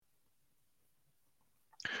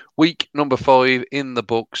Week number 5 in the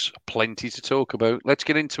books. Plenty to talk about. Let's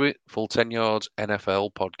get into it. Full 10 Yards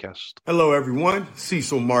NFL podcast. Hello, everyone.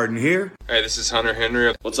 Cecil Martin here. Hey, this is Hunter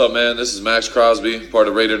Henry. What's up, man? This is Max Crosby, part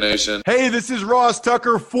of Raider Nation. Hey, this is Ross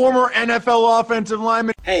Tucker, former NFL offensive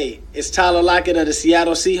lineman. Hey, it's Tyler Lockett of the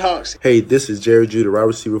Seattle Seahawks. Hey, this is Jerry Judy, wide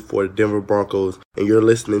receiver for the Denver Broncos, and you're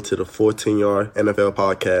listening to the 14-Yard NFL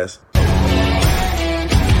podcast.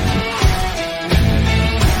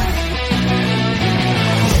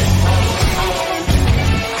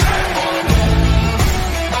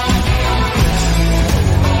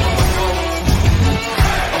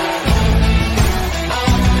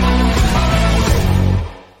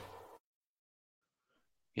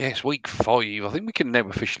 Yes, week 5. I think we can now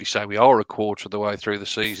officially say we are a quarter of the way through the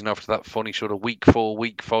season after that funny sort of week 4,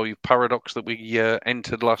 week 5 paradox that we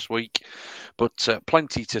entered last week. But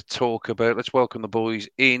plenty to talk about. Let's welcome the boys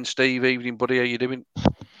in. Steve, evening, buddy. How you doing?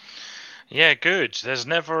 Yeah, good. There's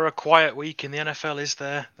never a quiet week in the NFL, is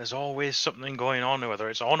there? There's always something going on, whether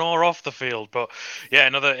it's on or off the field. But yeah,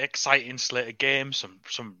 another exciting slate of games,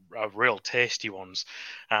 some real tasty ones.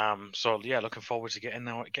 So yeah, looking forward to getting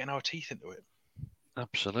our teeth into it.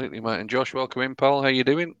 Absolutely, mate. And Josh, welcome in, pal. How you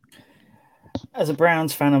doing? As a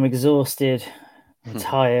Browns fan, I'm exhausted. I'm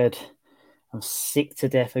tired. I'm sick to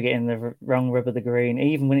death of getting the wrong rub of the green,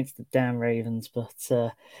 even when it's the damn Ravens. But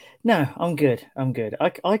no, I'm good.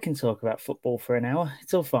 I can talk about football for an hour.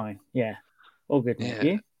 It's all fine. Yeah, all good. Yeah.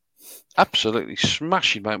 You? Absolutely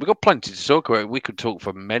smashing, mate. We've got plenty to talk about. We could talk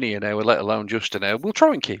for many an hour, let alone just an hour. We'll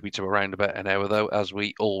try and keep it to around about an hour, though, as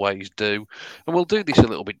we always do. And we'll do this a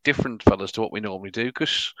little bit different, fellas, to what we normally do,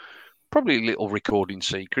 because probably a little recording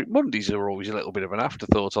secret. Mondays are always a little bit of an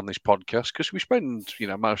afterthought on this podcast because we spend,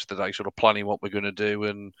 most of the day sort of planning what we're going to do,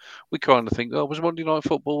 and we kind of think, was Monday Night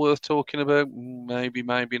Football worth talking about? Maybe,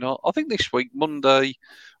 maybe not. I think this week, Monday,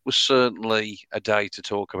 was certainly a day to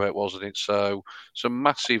talk about, wasn't it? So some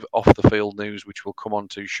massive off-the-field news, which we'll come on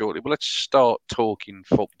to shortly. But let's start talking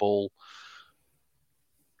football.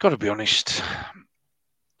 Got to be honest,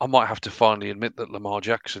 I might have to finally admit that Lamar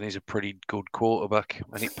Jackson is a pretty good quarterback,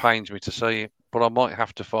 and it pains me to say it, but I might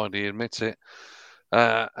have to finally admit it.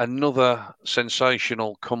 Another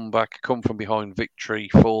sensational comeback, come from behind victory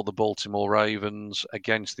for the Baltimore Ravens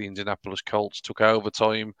against the Indianapolis Colts. Took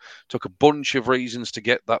overtime, took a bunch of reasons to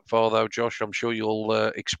get that far, though, Josh. I'm sure you'll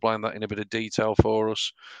explain that in a bit of detail for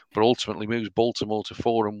us, but ultimately moves Baltimore to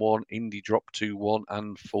 4-1. Indy dropped to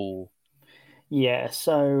 1-4. Yeah,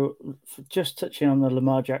 so just touching on the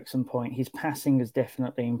Lamar Jackson point, his passing has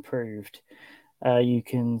definitely improved. You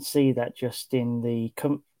can see that just in the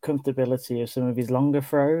comfortability of some of his longer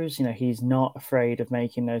throws. He's not afraid of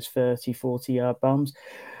making those 30, 40-yard bombs.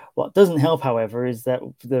 What doesn't help, however, is that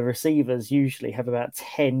the receivers usually have about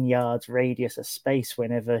 10 yards radius of space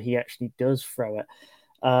whenever he actually does throw it,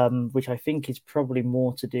 which I think is probably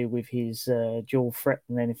more to do with his dual threat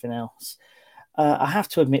than anything else. I have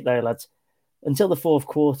to admit, though, lads, until the fourth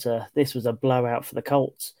quarter, this was a blowout for the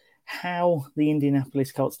Colts. How the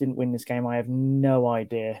Indianapolis Colts didn't win this game, I have no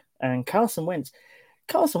idea. And Carson Wentz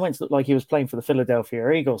looked like he was playing for the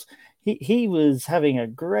Philadelphia Eagles. He was having a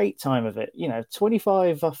great time of it.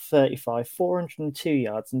 25 off 35, 402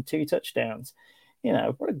 yards and 2 touchdowns.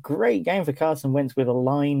 What a great game for Carson Wentz with a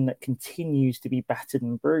line that continues to be battered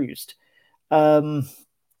and bruised. The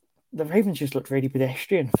Ravens just looked really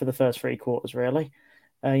pedestrian for the first 3 quarters, really.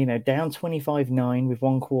 Down 25-9 with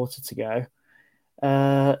 1 quarter to go.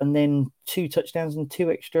 And then 2 touchdowns and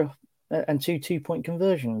 2 extra and 2 2-point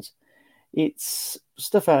conversions. It's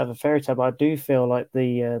stuff out of a fairy tale, but I do feel like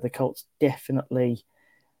the Colts definitely,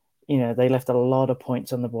 they left a lot of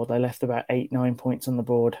points on the board. They left about 8-9 points on the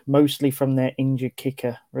board, mostly from their injured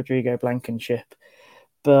kicker, Rodrigo Blankenship.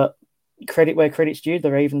 But credit where credit's due,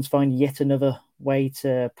 the Ravens find yet another way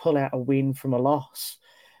to pull out a win from a loss.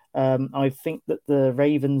 I think that the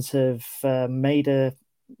Ravens have made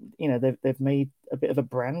they've made a bit of a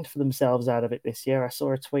brand for themselves out of it this year. I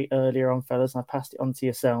saw a tweet earlier on, fellas, and I passed it on to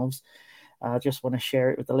yourselves. I just want to share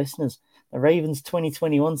it with the listeners. The Ravens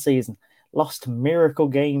 2021 season lost a miracle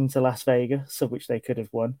game to Las Vegas, of which they could have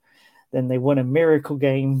won. Then they won a miracle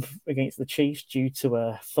game against the Chiefs due to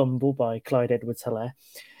a fumble by Clyde Edwards-Helaire.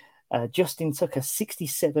 Justin took a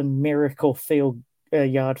 67 miracle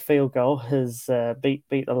yard field goal has beat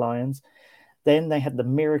the Lions. Then they had the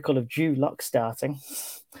miracle of Drew Lock starting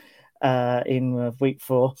in week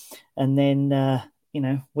 4, and then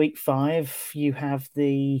week 5 you have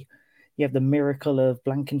the miracle of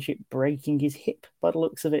Blankenship breaking his hip by the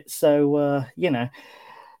looks of it. So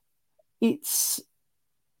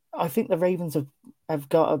I think the Ravens have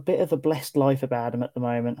got a bit of a blessed life about them at the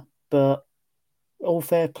moment, but all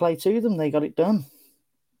fair play to them, they got it done.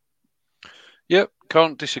 Yep,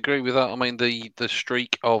 can't disagree with that. I mean, the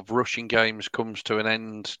streak of rushing games comes to an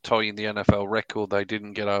end, tying the NFL record. They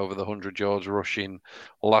didn't get over the 100 yards rushing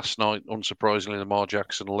last night. Unsurprisingly, Lamar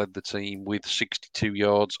Jackson led the team with 62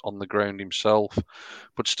 yards on the ground himself.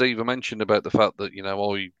 But Steve, I mentioned about the fact that,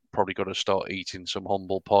 I probably got to start eating some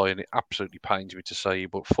humble pie, and it absolutely pains me to say,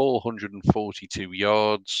 but 442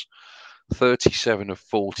 yards, 37 of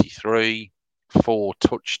 43, 4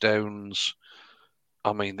 touchdowns.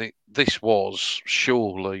 I mean, this was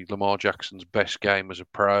surely Lamar Jackson's best game as a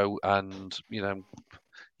pro, and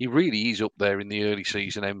he really is up there in the early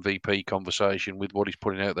season MVP conversation with what he's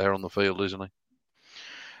putting out there on the field, isn't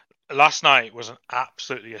he? Last night was an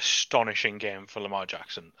absolutely astonishing game for Lamar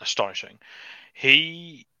Jackson. Astonishing.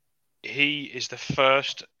 He is the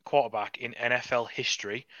first quarterback in NFL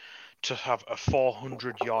history to have a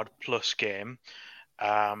 400-yard plus game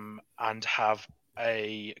and have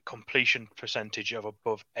a completion percentage of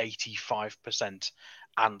above 85%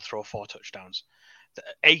 and throw 4 touchdowns.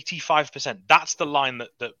 85%, that's the line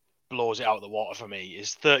that blows it out of the water for me,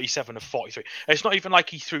 is 37 of 43. It's not even like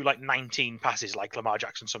he threw like 19 passes like Lamar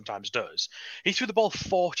Jackson sometimes does. He threw the ball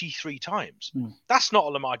 43 times. That's not a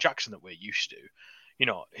Lamar Jackson that we're used to.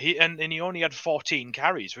 He only had 14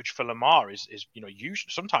 carries, which for Lamar is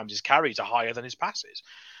usually sometimes his carries are higher than his passes.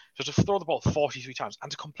 So to throw the ball 43 times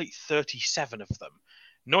and to complete 37 of them,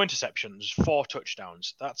 no interceptions, 4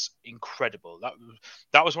 touchdowns, that's incredible.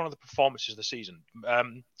 That was one of the performances of the season.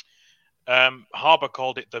 Harbour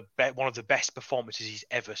called it one of the best performances he's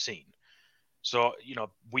ever seen. So, you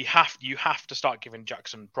have to start giving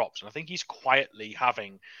Jackson props. And I think he's quietly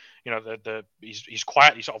having, he's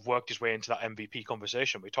quietly sort of worked his way into that MVP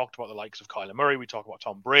conversation. We talked about the likes of Kyler Murray. We talked about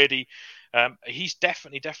Tom Brady. He's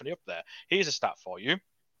definitely up there. Here's a stat for you.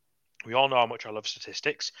 We all know how much I love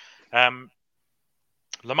statistics.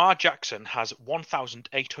 Lamar Jackson has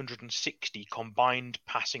 1,860 combined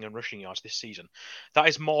passing and rushing yards this season. That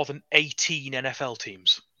is more than 18 NFL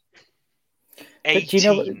teams.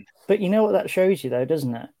 18. But you know what that shows you, though,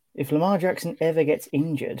 doesn't it? If Lamar Jackson ever gets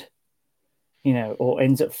injured, or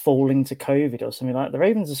ends up falling to COVID or something like that, the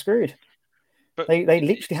Ravens are screwed. But they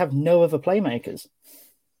literally have no other playmakers.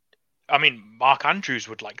 I mean, Mark Andrews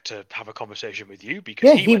would like to have a conversation with you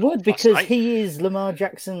because he would, because he is Lamar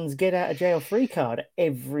Jackson's get out of jail free card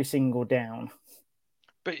every single down.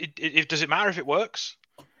 But does it matter if it works?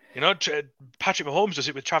 Patrick Mahomes does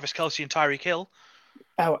it with Travis Kelce and Tyreek Hill.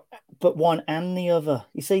 Oh, but one and the other.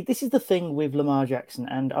 You see, this is the thing with Lamar Jackson,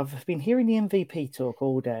 and I've been hearing the MVP talk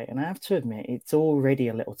all day, and I have to admit, it's already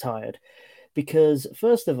a little tired. Because,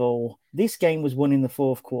 first of all, this game was won in the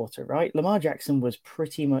fourth quarter, right? Lamar Jackson was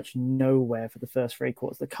pretty much nowhere for the first 3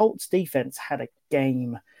 quarters. The Colts defense had a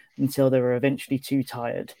game until they were eventually too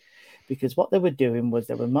tired. Because what they were doing was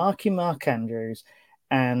they were marking Mark Andrews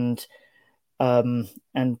and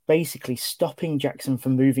basically stopping Jackson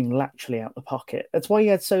from moving laterally out the pocket. That's why he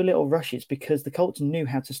had so little rushes, because the Colts knew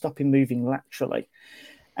how to stop him moving laterally.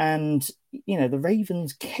 And, the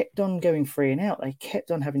Ravens kept on going 3 and out. They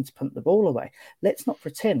kept on having to punt the ball away. Let's not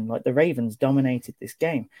pretend like the Ravens dominated this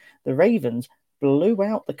game. The Ravens blew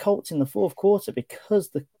out the Colts in the fourth quarter because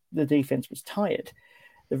the defense was tired.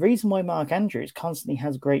 The reason why Mark Andrews constantly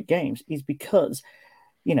has great games is because,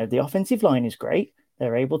 the offensive line is great.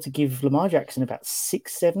 They're able to give Lamar Jackson about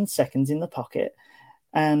 6-7 seconds in the pocket.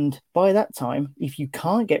 And by that time, if you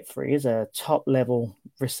can't get free as a top-level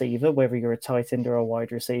receiver, whether you're a tight end or a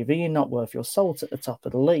wide receiver, you're not worth your salt at the top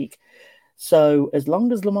of the league. So as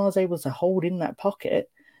long as Lamar's able to hold in that pocket,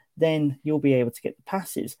 then you'll be able to get the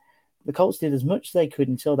passes. The Colts did as much as they could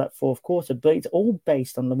until that fourth quarter, but it's all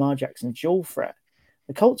based on Lamar Jackson's dual threat.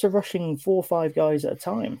 The Colts are rushing 4 or 5 guys at a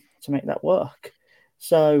time to make that work.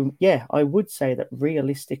 So, yeah, I would say that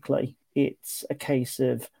realistically, it's a case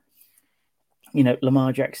of,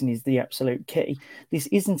 Lamar Jackson is the absolute key. This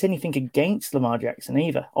isn't anything against Lamar Jackson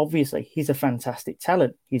either. Obviously, he's a fantastic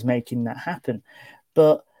talent. He's making that happen.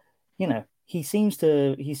 But, he seems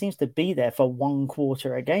to be there for 1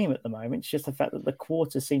 quarter a game at the moment. It's just the fact that the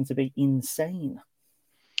quarters seem to be insane.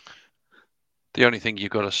 The only thing you've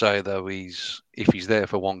got to say, though, is if he's there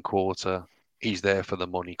for 1 quarter, he's there for the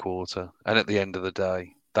money quarter. And at the end of the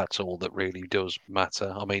day, that's all that really does matter.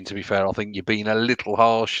 I mean, to be fair, I think you're being a little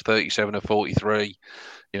harsh, 37 of 43.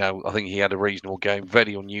 I think he had a reasonable game.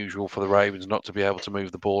 Very unusual for the Ravens not to be able to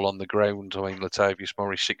move the ball on the ground. I mean, Latavius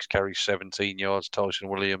Murray, 6 carries, 17 yards. Tyson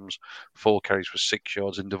Williams, 4 carries for 6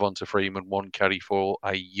 yards. And Devonta Freeman, 1 carry for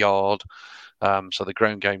a yard. So the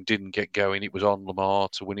ground game didn't get going. It was on Lamar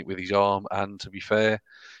to win it with his arm. And to be fair,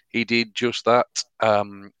 he did just that.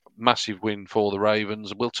 massive win for the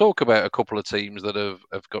Ravens. We'll talk about a couple of teams that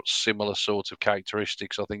have got similar sorts of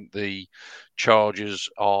characteristics. I think the Chargers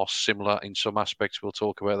are similar in some aspects. We'll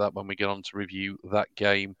talk about that when we get on to review that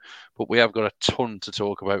game. But we have got a ton to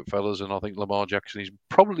talk about, fellas, and I think Lamar Jackson is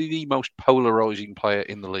probably the most polarizing player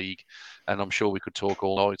in the league. And I'm sure we could talk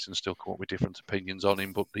all night and still come up with different opinions on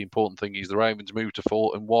him. But the important thing is the Ravens moved to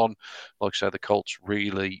 4-1. Like I say, the Colts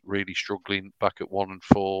really, really struggling back at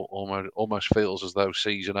 1-4. Almost feels as though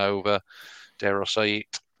season over. Dare I say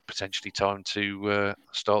it? Potentially time to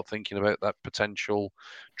start thinking about that potential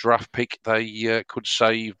draft pick they could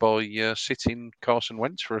save by sitting Carson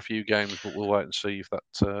Wentz for a few games. But we'll wait and see if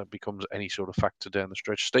that becomes any sort of factor down the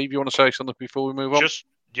stretch. Steve, you want to say something before we move on? Just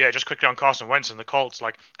quickly on Carson Wentz and the Colts.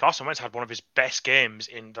 Like, Carson Wentz had one of his best games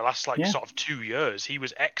in the last sort of 2 years. He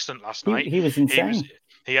was excellent last night. He was insane.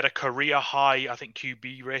 He had a career high, I think,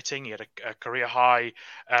 QB rating. He had a career high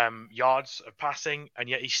yards of passing, and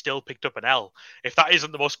yet he still picked up an L. If that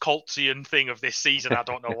isn't the most Coltsian thing of this season, I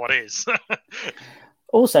don't know what is.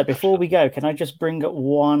 Also, before we go, can I just bring up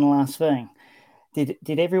one last thing? Did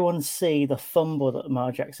everyone see the fumble that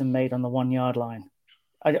Lamar Jackson made on the 1 yard line?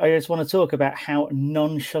 I just want to talk about how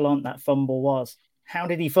nonchalant that fumble was. How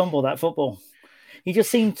did he fumble that football? He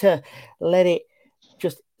just seemed to let it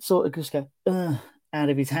just sort of just go out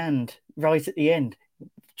of his hand right at the end.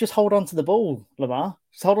 Just hold on to the ball, Lamar.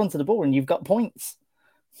 Just hold on to the ball and you've got points.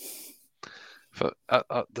 To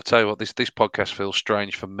tell you what, this podcast feels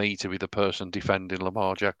strange for me to be the person defending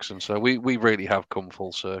Lamar Jackson. So we really have come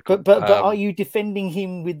full circle. But are you defending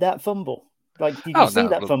him with that fumble? Like, did you see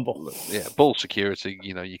that fumble? Yeah, ball security.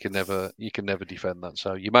 You can never defend that.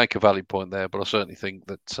 So you make a valid point there, but I certainly think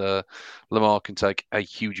that Lamar can take a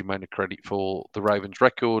huge amount of credit for the Ravens'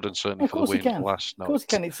 record and certainly for the win last night. Of course, he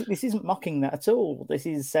can. This isn't mocking that at all. This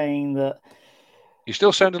is saying that you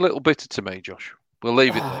still sound a little bitter to me, Josh. We'll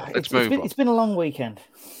leave it there. Let's move on. It's been a long weekend.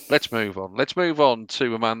 Let's move on. Let's move on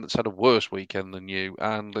to a man that's had a worse weekend than you,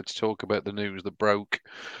 and let's talk about the news that broke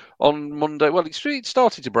on Monday. Well, it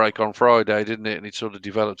started to break on Friday, didn't it? And it sort of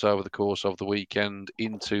developed over the course of the weekend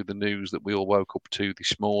into the news that we all woke up to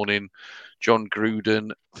this morning. Jon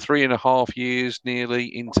Gruden, 3.5 years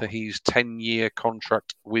nearly into his 10-year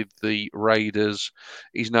contract with the Raiders.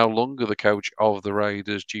 He's no longer the coach of the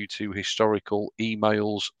Raiders due to historical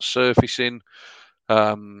emails surfacing.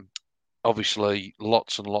 Obviously,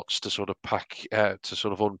 lots and lots to sort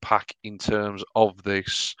of unpack in terms of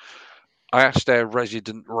this. I asked our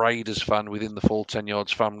resident Raiders fan within the Full 10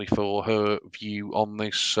 Yards family for her view on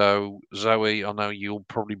this. So, Zoe, I know you'll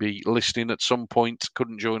probably be listening at some point.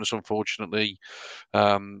 Couldn't join us, unfortunately,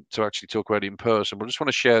 to actually talk about it in person. But I just want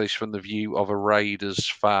to share this from the view of a Raiders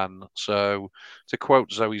fan. So, to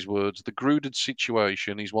quote Zoe's words, the Gruden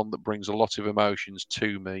situation is one that brings a lot of emotions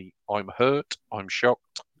to me. I'm hurt, I'm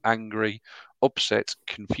shocked, angry, upset,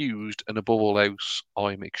 confused, and above all else,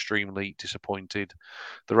 I'm extremely disappointed.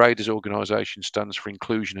 The Raiders organisation stands for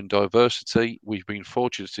inclusion and diversity. We've been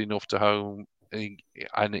fortunate enough to home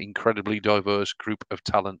an incredibly diverse group of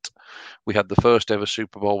talent. We had the first ever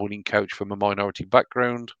Super Bowl winning coach from a minority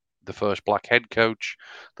background, the first black head coach,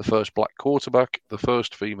 the first black quarterback, the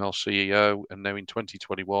first female CEO, and now in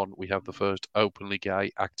 2021, we have the first openly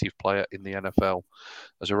gay active player in the NFL.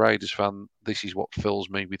 As a Raiders fan, this is what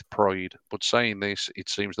fills me with pride. But saying this, it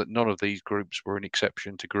seems that none of these groups were an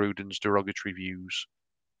exception to Gruden's derogatory views.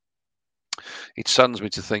 It saddens me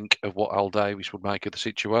to think of what Al Davis would make of the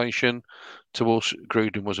situation. To us,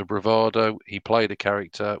 Gruden was a bravado. He played a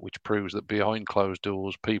character, which proves that behind closed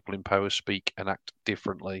doors, people in power speak and act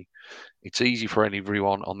differently. It's easy for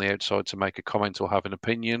everyone on the outside to make a comment or have an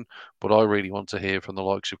opinion, but I really want to hear from the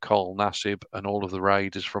likes of Kyle Nassib and all of the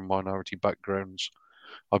Raiders from minority backgrounds.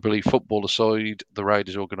 I believe, football aside, the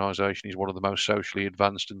Raiders organisation is one of the most socially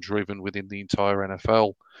advanced and driven within the entire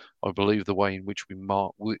NFL. I believe the way in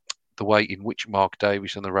which Mark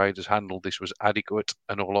Davis and the Raiders handled this was adequate,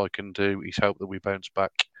 and all I can do is hope that we bounce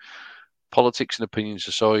back. Politics and opinions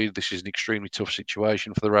aside, this is an extremely tough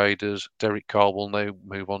situation for the Raiders. Derek Carr will now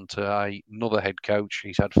move on to another head coach.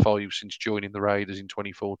 He's had 5 since joining the Raiders in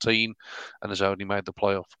 2014 and has only made the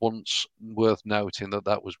playoff once. Worth noting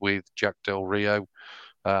that was with Jack Del Rio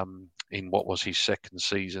in what was his second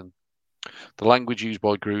season. The language used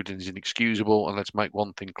by Gruden is inexcusable, and let's make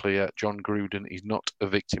one thing clear. Jon Gruden is not a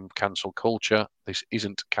victim of cancel culture. This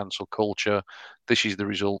isn't cancel culture. This is the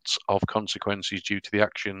results of consequences due to the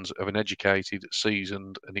actions of an educated,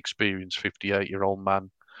 seasoned, and experienced 58-year-old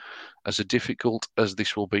man. As difficult as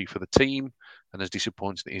this will be for the team, and as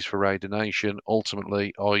disappointing it is for Raider Nation,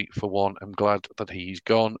 ultimately, I, for one, am glad that he's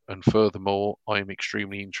gone. And furthermore, I am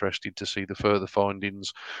extremely interested to see the further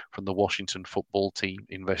findings from the Washington football team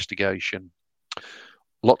investigation.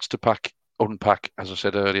 Lots to unpack, as I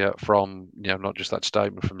said earlier, from not just that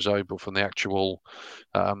statement from Zoe, but from the actual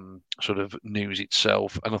sort of news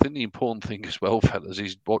itself. And I think the important thing as well, fellas,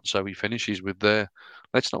 is what Zoe finishes with there.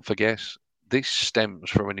 Let's not forget, this stems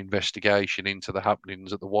from an investigation into the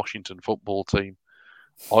happenings at the Washington football team.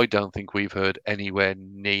 I don't think we've heard anywhere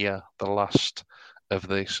near the last of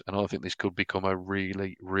this, and I think this could become a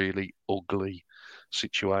really, really ugly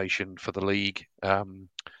situation for the league.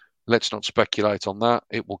 Let's not speculate on that.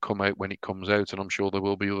 It will come out when it comes out, and I'm sure there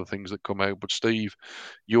will be other things that come out. But Steve,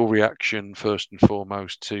 your reaction first and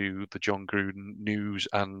foremost to the Jon Gruden news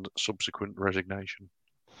and subsequent resignation.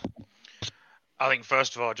 I think,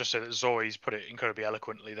 first of all, just say that Zoe's put it incredibly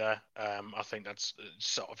eloquently there. I think that's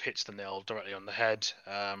sort of hits the nail directly on the head.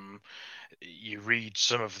 You read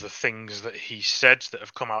some of the things that he said that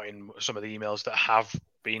have come out in some of the emails that have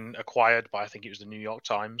been acquired by, I think it was the New York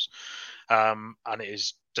Times, and it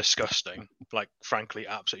is disgusting, like frankly,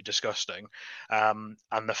 absolutely disgusting. And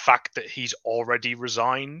the fact that he's already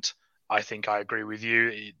resigned, I think I agree with you.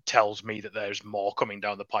 It tells me that there's more coming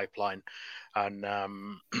down the pipeline, and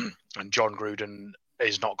Jon Gruden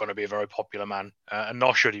is not going to be a very popular man, and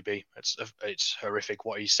nor should he be. It's horrific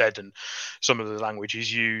what he said and some of the language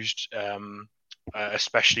he's used,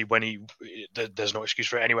 especially when there's no excuse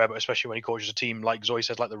for it anywhere, but especially when he coaches a team like Zoe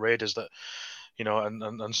said, like the Raiders, that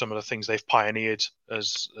and some of the things they've pioneered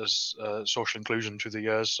as social inclusion through the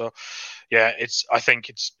years. So, yeah, I think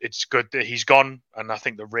it's good that he's gone, and I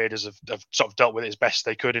think the Raiders have sort of dealt with it as best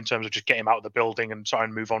they could in terms of just getting him out of the building and try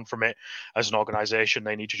and move on from it. As an organisation,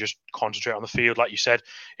 they need to just concentrate on the field. Like you said,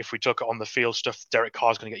 if we took it on the field stuff, Derek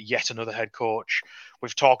Carr's going to get yet another head coach.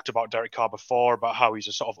 We've talked about Derek Carr before, about how he's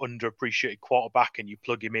a sort of underappreciated quarterback, and you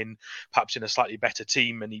plug him in perhaps in a slightly better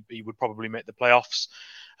team, and he would probably make the playoffs.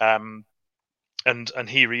 And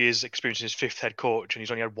here he is experiencing his fifth head coach, and he's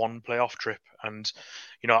only had one playoff trip. And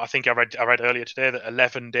I think I read earlier today that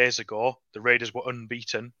 11 days ago the Raiders were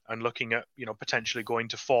unbeaten and looking at potentially going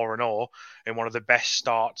to 4-0 in one of the best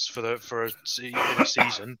starts for a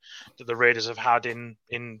season that the Raiders have had in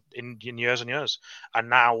years and years. And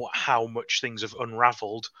now how much things have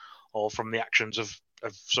unravelled, all from the actions of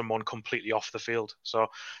someone completely off the field. So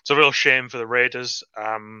it's a real shame for the Raiders.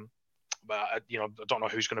 But I don't know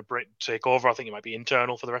who's going to take over. I think it might be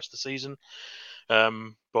internal for the rest of the season.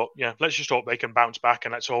 But yeah, let's just hope they can bounce back,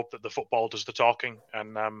 and let's hope that the football does the talking,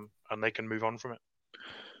 and they can move on from it.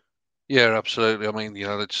 Yeah, absolutely. I mean,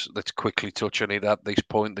 let's quickly touch on it at this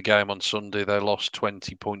point. The game on Sunday, they lost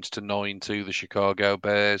 20 points to 9 to the Chicago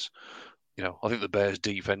Bears. I think the Bears'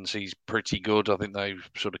 defense is pretty good. I think they've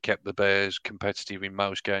sort of kept the Bears competitive in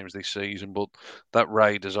most games this season. But that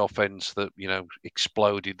Raiders offense that,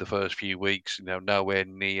 exploded the first few weeks, nowhere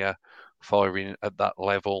near firing at that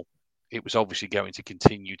level. It was obviously going to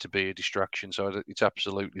continue to be a distraction. So it's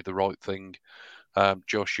absolutely the right thing.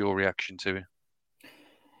 Josh, your reaction to it?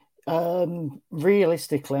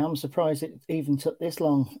 Realistically, I'm surprised it even took this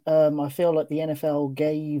long. I feel like the NFL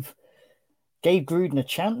gave Gruden a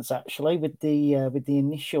chance, actually, with the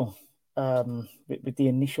initial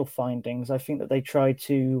findings. I think that they tried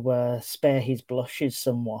to spare his blushes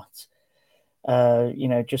somewhat.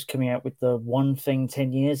 Just coming out with the one thing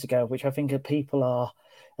 10 years ago, which I think people are,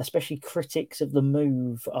 especially critics of the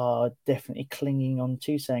move, are definitely clinging on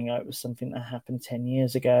to, saying, it was something that happened 10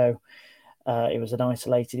 years ago. It was an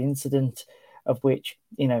isolated incident, of which,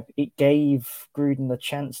 it gave Gruden the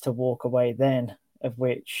chance to walk away then, of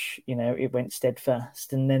which, it went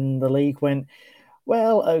steadfast. And then the league went,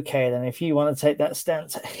 well, okay, then if you want to take that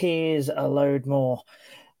stance, here's a load more.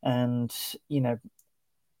 And,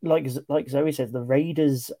 like Zoe says, the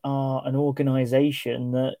Raiders are an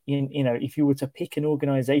organization that, if you were to pick an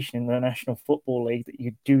organization in the National Football League that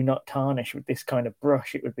you do not tarnish with this kind of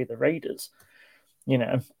brush, it would be the Raiders,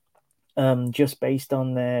 just based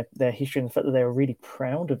on their history and the fact that they were really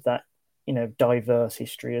proud of that, diverse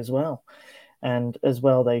history as well. And as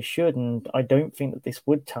well they should. And I don't think that this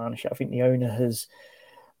would tarnish it. I think the owner has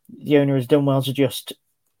done well to just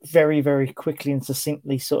very, very quickly and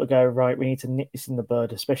succinctly sort of go, right, we need to nip this in the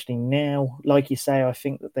bud, especially now. Like you say, I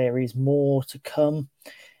think that there is more to come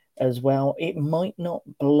as well. It might not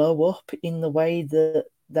blow up in the way that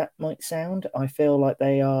might sound. I feel like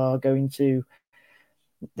they're going to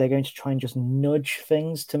try and just nudge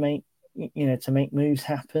things to make moves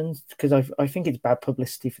happen, because I think it's bad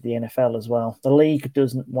publicity for the NFL as well. The league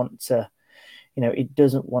doesn't want to, it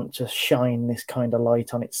doesn't want to shine this kind of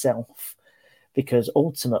light on itself because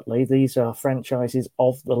ultimately these are franchises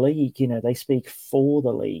of the league. They speak for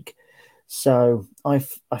the league. So I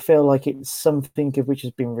feel like it's something of which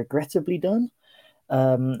has been regrettably done.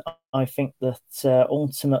 I think that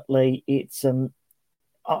ultimately it's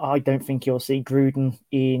I don't think you'll see Gruden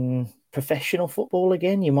in professional football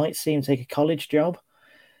again. You might see him take a college job.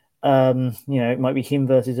 It might be him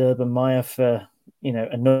versus Urban Meyer for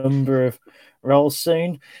a number of roles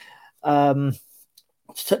soon. To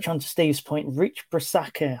touch on to Steve's point, Rich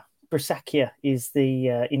Bisaccia is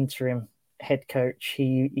the interim head coach.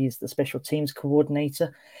 He is the special teams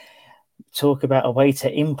coordinator. Talk about a way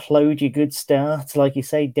to implode your good start. Like you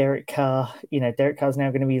say, Derek Carr, Derek Carr's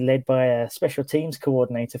now going to be led by a special teams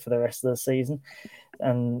coordinator for the rest of the season.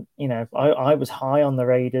 And, I was high on the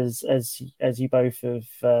Raiders, as you both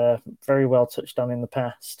have very well touched on in the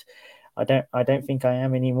past. I don't think I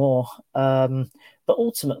am anymore. But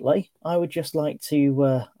ultimately, I'd just like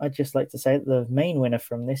to say that the main winner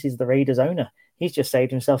from this is the Raiders owner. He's just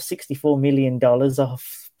saved himself $64 million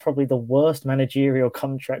off probably the worst managerial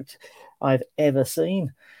contract I've ever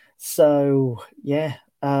seen. So, yeah,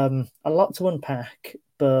 a lot to unpack,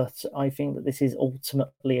 but I think that this is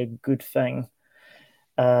ultimately a good thing,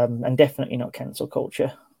 and definitely not cancel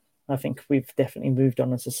culture. I think we've definitely moved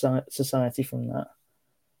on as a society from that.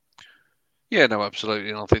 Yeah, no, absolutely.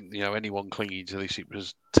 And I think, anyone clinging to this, it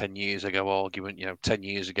was 10 years ago argument. 10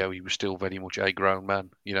 years ago, he was still very much a grown man.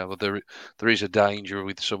 There is a danger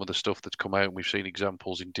with some of the stuff that's come out. And we've seen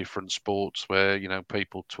examples in different sports where,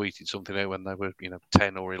 people tweeted something out when they were,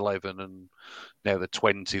 10 or 11 and now they're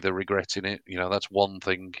 20, they're regretting it. That's one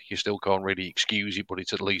thing. You still can't really excuse it, but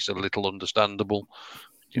it's at least a little understandable.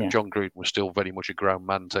 John Gruden was still very much a grown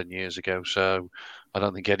man 10 years ago, so I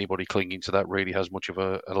don't think anybody clinging to that really has much of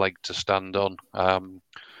a leg to stand on.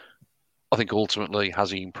 I think ultimately, has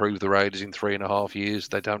he improved the Raiders in 3.5 years?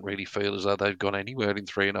 They don't really feel as though they've gone anywhere in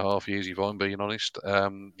 3.5 years, if I'm being honest.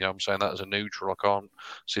 I'm saying that as a neutral. I can't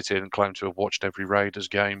sit here and claim to have watched every Raiders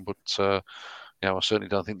game, but I certainly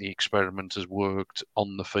don't think the experiment has worked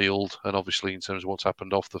on the field, and obviously in terms of what's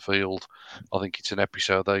happened off the field, I think it's an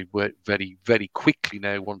episode they very, very quickly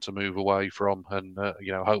now want to move away from, and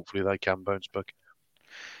hopefully they can bounce back.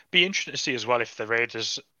 Be interesting to see as well if the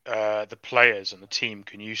Raiders, the players and the team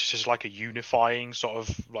can use this as like a unifying sort of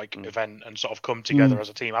event and sort of come together as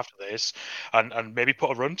a team after this and maybe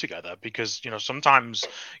put a run together, because sometimes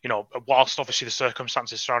whilst obviously the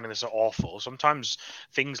circumstances surrounding this are awful, sometimes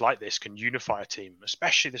things like this can unify a team,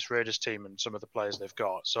 especially this Raiders team and some of the players they've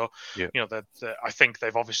got. So I think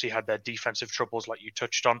they've obviously had their defensive troubles like you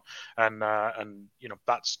touched on, and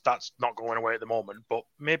that's not going away at the moment, but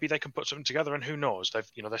maybe they can put something together, and who knows, they're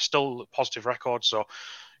still positive records, so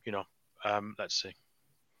let's see.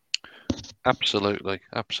 Absolutely.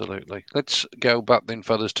 Let's go back then,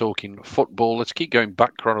 fellas, talking football. Let's keep going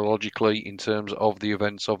back chronologically in terms of the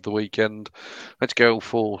events of the weekend. Let's go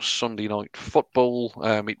for Sunday night football.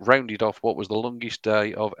 It rounded off what was the longest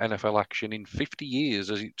day of NFL action in 50 years,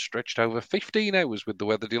 as it stretched over 15 hours with the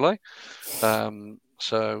weather delay.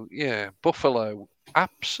 Buffalo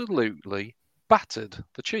absolutely battered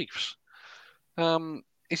the Chiefs.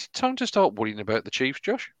 Is it time to start worrying about the Chiefs,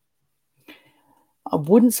 Josh? I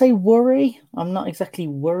wouldn't say worry. I'm not exactly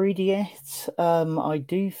worried yet. I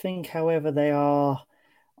do think, however, they are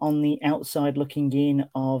on the outside looking in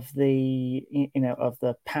of the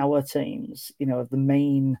power teams, of the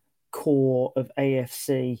main core of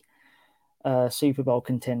AFC Super Bowl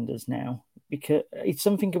contenders now, because it's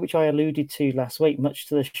something which I alluded to last week, much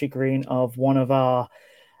to the chagrin of one of our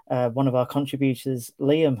contributors,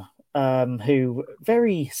 Liam, who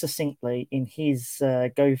very succinctly in his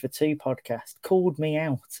Go for Two podcast called me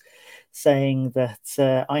out, saying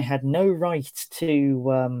that I had no right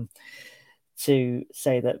to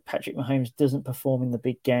say that Patrick Mahomes doesn't perform in the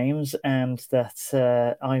big games and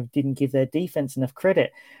that I didn't give their defense enough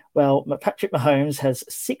credit. Well, Patrick Mahomes has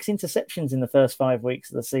 6 interceptions in the first 5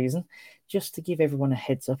 weeks of the season. Just to give everyone a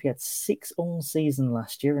heads up, he had 6 all season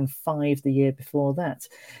last year and 5 the year before that.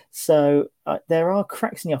 So there are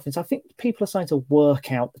cracks in the offense. I think people are starting to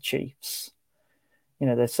work out the Chiefs.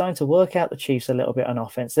 They're starting to work out the Chiefs a little bit on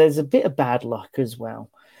offense. There's a bit of bad luck as well.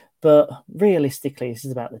 But realistically, this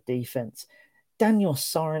is about the defense. Daniel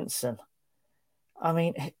Sorensen, I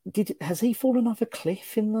mean, has he fallen off a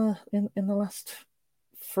cliff in the last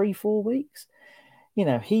 3-4 weeks?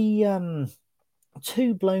 He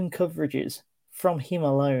 2 blown coverages from him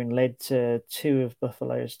alone led to 2 of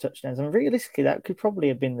Buffalo's touchdowns, and realistically, that could probably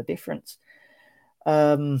have been the difference.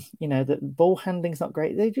 The ball handling's not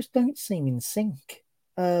great; they just don't seem in sync.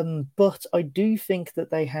 But I do think that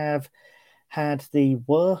they have had the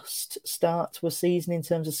worst start to a season in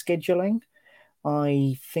terms of scheduling.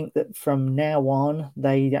 I think that from now on,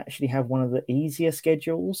 they actually have one of the easier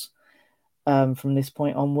schedules from this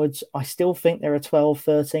point onwards. I still think they're a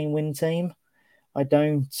 12-13 win team. I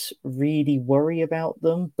don't really worry about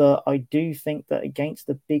them, but I do think that against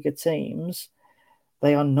the bigger teams,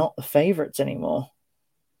 they are not the favourites anymore.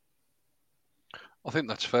 I think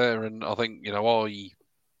that's fair, and I think,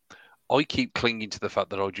 I keep clinging to the fact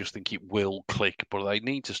that I just think it will click, but they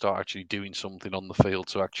need to start actually doing something on the field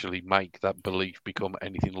to actually make that belief become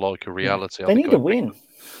anything like a reality. They need to win.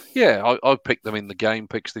 I picked them in the game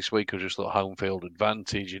picks this week. I just thought home field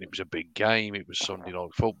advantage, and it was a big game. It was Sunday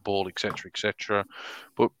night football, etc., etc.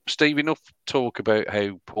 But Steve, enough talk about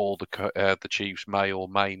how poor the Chiefs may or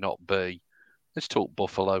may not be. Let's talk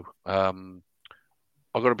Buffalo.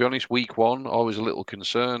 I've got to be honest. Week one, I was a little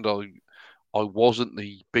concerned. I wasn't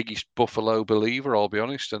the biggest Buffalo believer, I'll be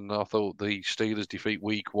honest, and I thought the Steelers' defeat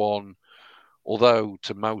week one, although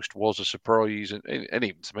to most was a surprise, and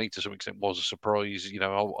even to me to some extent was a surprise,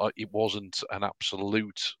 it wasn't an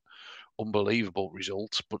absolute unbelievable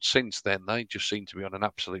result, but since then they just seem to be on an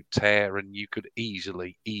absolute tear, and you could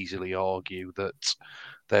easily argue that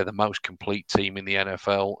they're the most complete team in the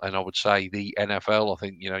NFL, and I would say the NFL. I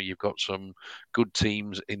think you've got some good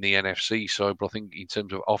teams in the NFC side, but I think in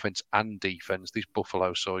terms of offense and defense, this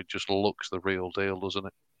Buffalo side just looks the real deal, doesn't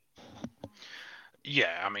it?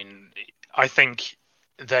 Yeah, I mean, I think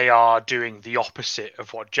they are doing the opposite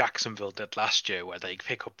of what Jacksonville did last year, where they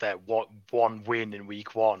pick up their one win in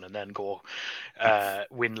week one and then go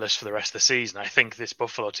winless for the rest of the season. I think this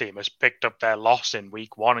Buffalo team has picked up their loss in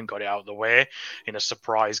week one and got it out of the way in a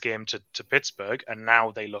surprise game to Pittsburgh, and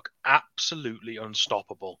now they look absolutely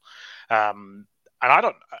unstoppable. And I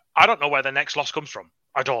don't know where their next loss comes from.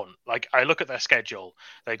 I don't. I look at their schedule.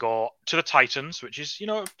 They go to the Titans, which is,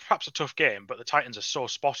 perhaps a tough game, but the Titans are so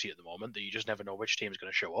spotty at the moment that you just never know which team is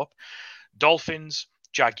going to show up. Dolphins,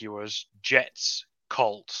 Jaguars, Jets,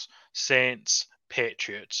 Colts, Saints,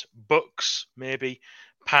 Patriots, Bucks, maybe,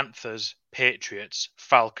 Panthers, Patriots,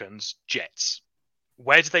 Falcons, Jets.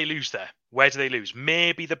 Where do they lose there? Where do they lose?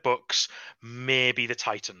 Maybe the Bucks, maybe the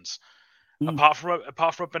Titans. Apart from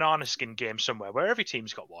a banana skin game somewhere where every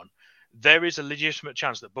team's got one, there is a legitimate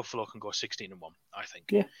chance that Buffalo can go 16-1, I think.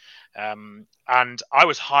 Yeah. And I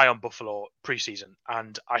was high on Buffalo preseason,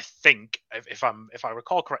 and I think, if I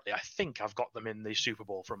recall correctly, I think I've got them in the Super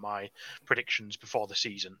Bowl from my predictions before the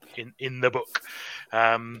season in the book.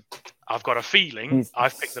 I've got a feeling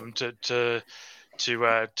I've picked them to go to the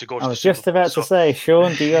Super Bowl. I was just about to say,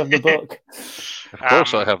 Sean, do you have the book? Of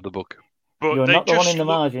course I have the book. But you're not the one in the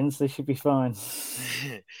margins. They should be fine.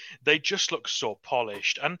 They just look so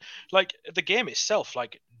polished, and the game itself,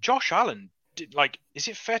 Josh Allen did. Is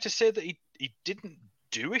it fair to say that he didn't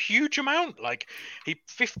do a huge amount? He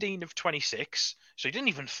 15 of 26, so he didn't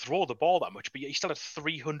even throw the ball that much, but he still had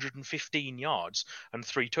 315 yards and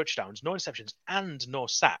 3 touchdowns, no interceptions, and no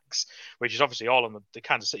sacks, which is obviously all on the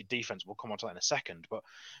Kansas City defense. We'll come on to that in a second, but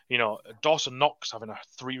Dawson Knox having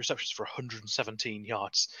 3 receptions for 117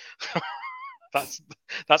 yards.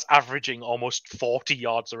 That's averaging almost 40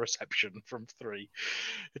 yards a reception from 3.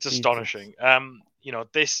 It's astonishing.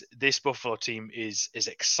 This Buffalo team is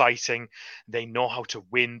exciting. They know how to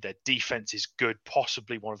win. Their defense is good,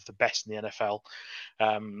 possibly one of the best in the NFL.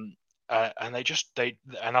 And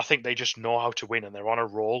I think they just know how to win, and they're on a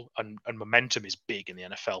roll, and momentum is big in the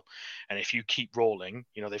NFL. And if you keep rolling,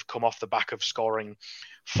 they've come off the back of scoring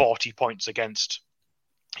 40 points against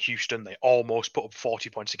Houston. They almost put up 40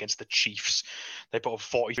 points against the Chiefs. They put up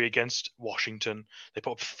 43 against Washington. They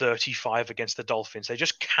put up 35 against the Dolphins. They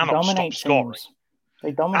just cannot stop scoring.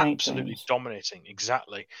 They dominate. Absolutely dominating.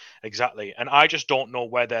 Exactly. And I just don't know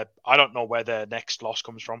where their next loss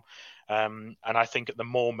comes from. And I think at the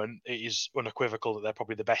moment it is unequivocal that they're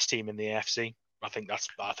probably the best team in the AFC. I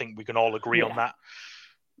think we can all agree on that.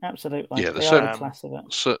 Absolutely. Yeah,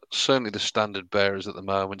 certainly the standard bearers at the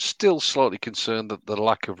moment. Still slightly concerned that the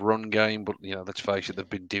lack of run game, but let's face it, they've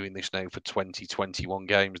been doing this now for 21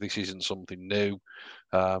 games. This isn't something new.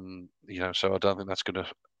 So I don't think that's going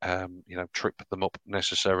to trip them up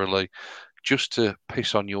necessarily. Just to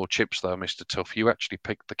piss on your chips, though, Mr. Tuff, you actually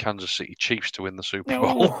picked the Kansas City Chiefs to win the Super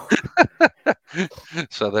Bowl.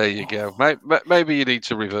 So there you go. Maybe you need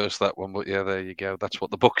to reverse that one, but yeah, there you go. That's what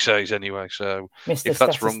the book says anyway. So Mr. if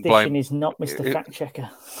that's wrong, blame is not Mr. Fact Checker.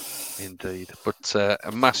 Indeed, but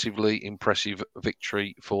a massively impressive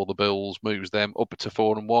victory for the Bills moves them up to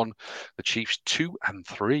 4-1. The Chiefs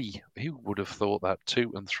 2-3. Who would have thought that?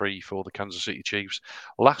 2-3 for the Kansas City Chiefs.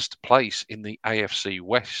 Last place in the AFC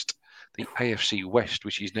West. The AFC West,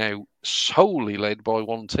 which is now solely led by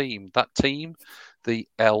one team. That team, the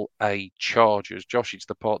LA Chargers. Josh, it's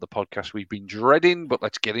the part of the podcast we've been dreading, but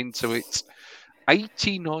let's get into it.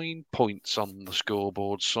 89 points on the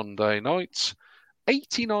scoreboard Sunday night.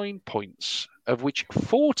 89 points, of which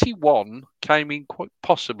 41 came in quite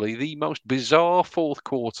possibly the most bizarre fourth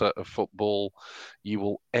quarter of football you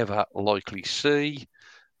will ever likely see.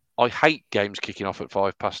 I hate games kicking off at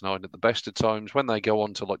 9:05 at the best of times. When they go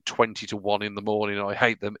on to like 20 to 1 in the morning, I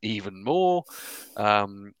hate them even more.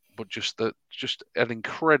 But just an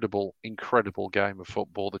incredible game of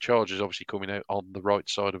football. The Chargers obviously coming out on the right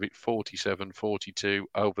side of it, 47-42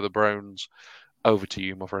 over the Browns. Over to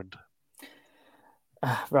you, my friend.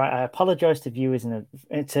 Right, I apologise to viewers and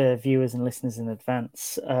listeners in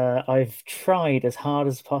advance. I've tried as hard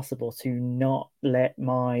as possible to not let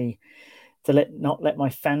my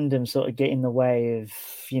fandom sort of get in the way of,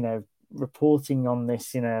 reporting on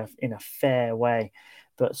this in a fair way.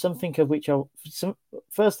 But something of which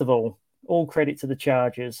first of all credit to the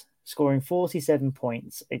Chargers, scoring 47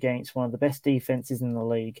 points against one of the best defenses in the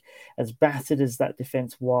league, as battered as that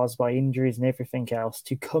defense was by injuries and everything else,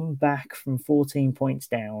 to come back from 14 points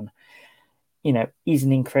down, is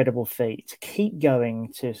an incredible feat. To keep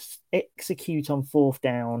going, to execute on fourth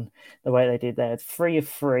down the way they did. They had 3 of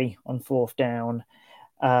 3 on fourth down.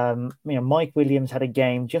 Mike Williams had a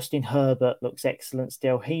game. Justin Herbert looks excellent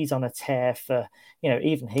still. He's on a tear for,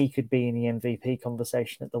 even he could be in the MVP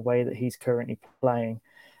conversation at the way that he's currently playing.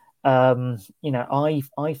 I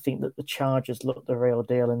think that the Chargers looked the real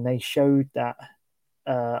deal, and they showed that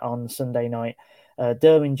on Sunday night.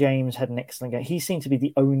 Derwin James had an excellent game. He seemed to be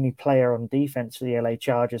the only player on defense for the LA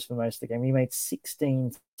Chargers for most of the game. He made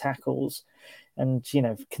 16 tackles. And,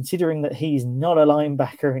 considering that he's not a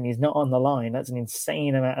linebacker and he's not on the line, that's an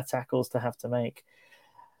insane amount of tackles to have to make.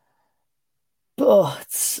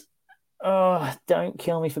 But, don't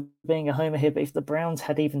kill me for being a homer here, but if the Browns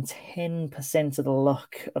had even 10% of the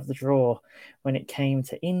luck of the draw when it came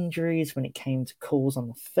to injuries, when it came to calls on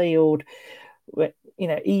the field,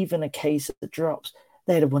 even a case of the drops,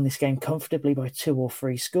 they'd have won this game comfortably by 2 or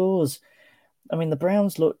 3 scores. I mean, the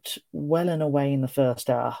Browns looked well and away in the first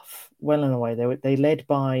half. Well and away. They led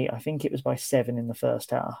by, I think it was by 7 in the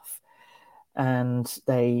first half. And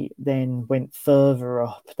they then went further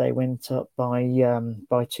up. They went up by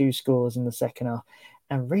 2 scores in the second half.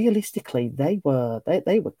 And realistically, they were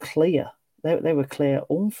clear. They were clear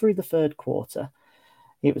all through the third quarter.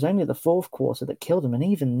 It was only the fourth quarter that killed them. And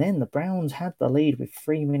even then, the Browns had the lead with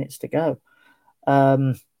 3 minutes to go.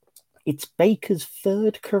 It's Baker's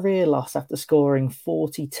 3rd career loss after scoring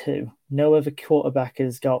 42. No other quarterback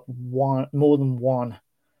has got more than 1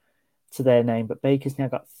 to their name, but Baker's now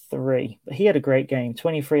got 3. But he had a great game,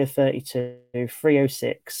 23 of 32,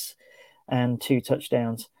 306, and 2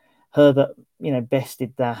 touchdowns. Herbert,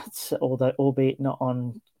 bested that, albeit not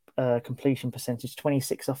on completion percentage,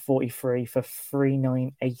 26 of 43 for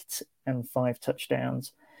 398 and 5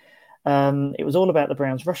 touchdowns. It was all about the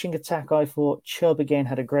Browns' rushing attack, I thought. Chubb again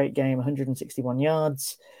had a great game, 161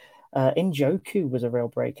 yards. Njoku was a real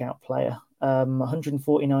breakout player,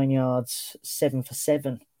 149 yards, 7 for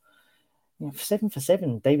 7. 7 for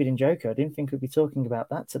 7, David Njoku. I didn't think we'd be talking about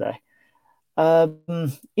that today.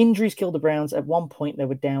 Injuries killed the Browns. At one point, they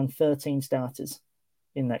were down 13 starters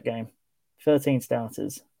in that game. 13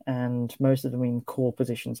 starters, and most of them in core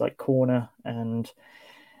positions like corner and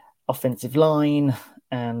offensive line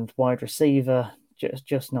and wide receiver,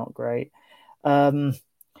 just not great. I'm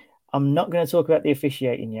not going to talk about the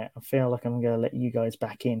officiating yet. I feel like I'm going to let you guys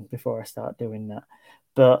back in before I start doing that.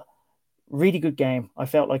 But really good game. I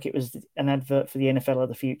felt like it was an advert for the NFL of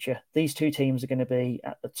the future. These two teams are going to be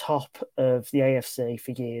at the top of the AFC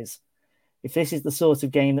for years. If this is the sort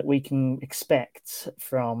of game that we can expect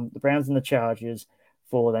from the Browns and the Chargers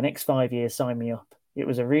for the next 5 years, sign me up. It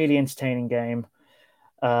was a really entertaining game.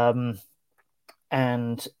 And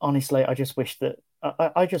honestly, I just wish that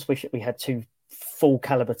we had 2 full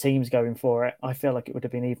caliber teams going for it. I feel like it would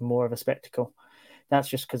have been even more of a spectacle. That's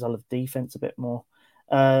just because I love defense a bit more.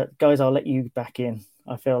 Guys, I'll let you back in.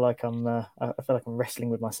 I feel like I'm wrestling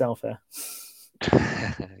with myself here.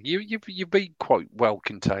 You've been quite well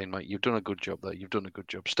contained, mate. You've done a good job there. You've done a good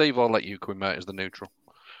job. Steve, I'll let you come out as the neutral.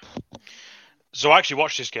 So I actually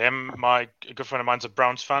watched this game. A good friend of mine's a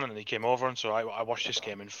Browns fan, and he came over, and so I watched this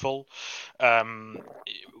game in full.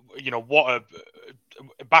 What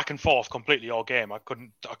a back and forth completely all game. I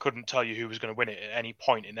couldn't tell you who was going to win it at any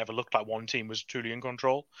point. It never looked like one team was truly in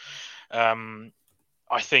control.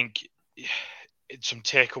 I think some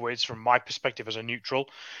takeaways from my perspective as a neutral.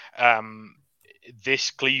 This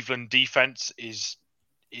Cleveland defense is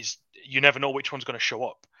you never know which one's going to show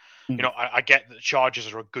up. I get that the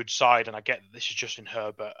Chargers are a good side, and I get that this is Justin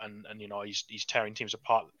Herbert, and he's tearing teams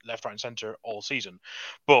apart left, right, and center all season,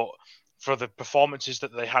 but for the performances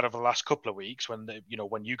that they had over the last couple of weeks, when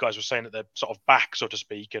when you guys were saying that they're sort of back, so to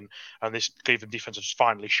speak, and this Cleveland defense is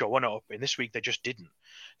finally showing up, in this week they just didn't.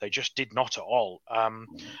 They just did not at all. And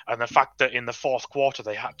the fact that in the fourth quarter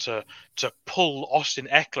they had to pull Austin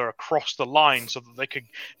Eckler across the line so that they could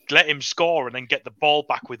let him score and then get the ball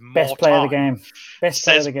back with more Best player time. of the game. Best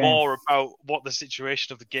player of the game. Says more about what the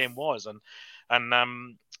situation of the game was, and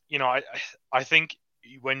I think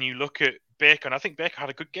when you look at Baker, and I think Baker had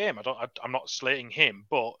a good game. I'm not slating him,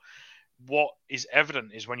 but what is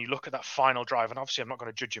evident is when you look at that final drive, and obviously I'm not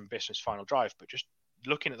going to judge him based on his final drive, but just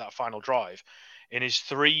looking at that final drive, in his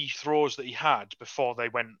 3 throws that he had before they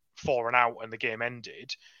went 4 and out and the game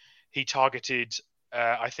ended, he targeted,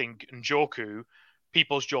 I think, Njoku,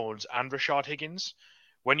 Peoples-Jones, and Rashard Higgins.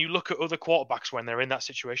 When you look at other quarterbacks when they're in that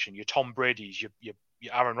situation, your Tom Brady's, your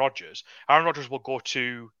Aaron Rodgers will go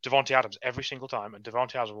to Devontae Adams every single time, and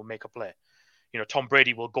Devontae Adams will make a play. Tom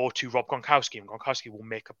Brady will go to Rob Gronkowski, and Gronkowski will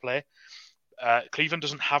make a play. Cleveland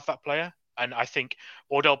doesn't have that player, and I think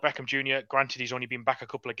Odell Beckham Jr., granted he's only been back a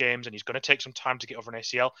couple of games, and he's going to take some time to get over an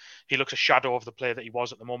ACL. He looks a shadow of the player that he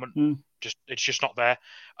was at the moment. It's just not there.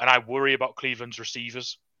 And I worry about Cleveland's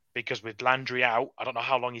receivers, because with Landry out, I don't know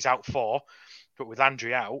how long he's out for, but with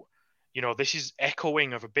Landry out, this is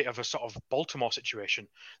echoing of a bit of a sort of Baltimore situation.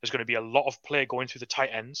 There's going to be a lot of play going through the tight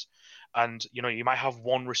ends, and you might have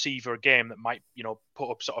one receiver a game that might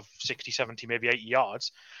put up sort of 60, 70, maybe 80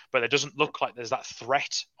 yards, but it doesn't look like there's that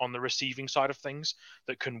threat on the receiving side of things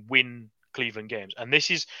that can win Cleveland games. And this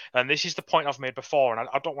is the point I've made before, and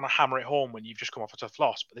I don't want to hammer it home when you've just come off a tough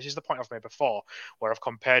loss, but this is the point I've made before, where I've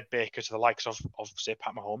compared Baker to the likes of say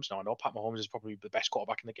Pat Mahomes. Now I know Pat Mahomes is probably the best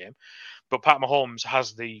quarterback in the game, but Pat Mahomes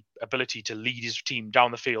has the ability to lead his team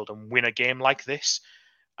down the field and win a game like this,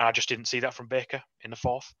 and I just didn't see that from Baker in the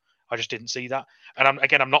fourth. I just didn't see that. And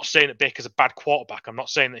I'm not saying that Baker's a bad quarterback. I'm not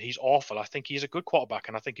saying that he's awful. I think he's a good quarterback,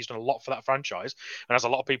 and I think he's done a lot for that franchise. And as a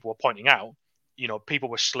lot of people were pointing out, people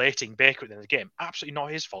were slating Baker at the end of the game. Absolutely not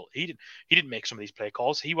his fault. He didn't make some of these play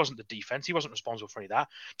calls. He wasn't the defense. He wasn't responsible for any of that.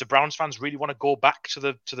 Do Browns fans really want to go back to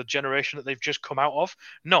the generation that they've just come out of?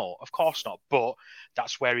 No, of course not. But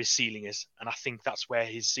that's where his ceiling is, and I think that's where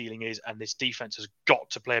his ceiling is. And this defense has got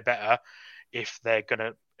to play better if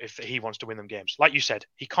he wants to win them games. Like you said,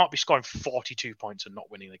 he can't be scoring 42 points and not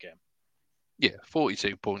winning the game. Yeah,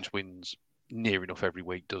 42 points wins near enough every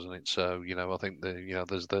week, doesn't it? So I think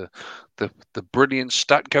there's the brilliant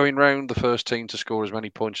stat going round, the first team to score as many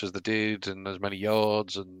points as they did and as many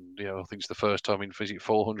yards, and I think it's the first time in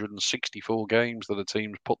 464 games that a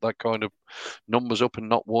team's put that kind of numbers up and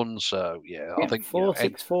not won. So I think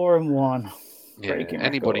 4-6-4-1. Yeah,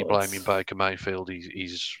 anybody blaming Baker Mayfield,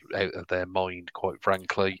 he's out of their mind, quite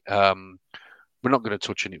frankly. We're not going to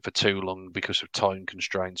touch on it for too long because of time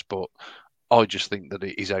constraints, but I just think that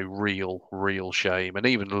it is a real, real shame. And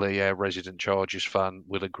even Lee, our resident Chargers fan,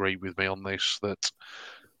 will agree with me on this, that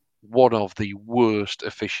one of the worst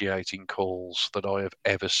officiating calls that I have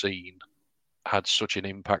ever seen had such an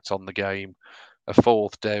impact on the game. A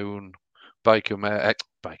fourth down, Baker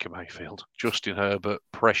Mayfield, Justin Herbert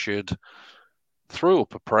pressured, threw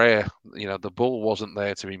up a prayer. The ball wasn't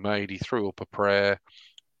there to be made. He threw up a prayer.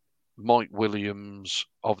 Mike Williams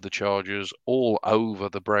of the Chargers all over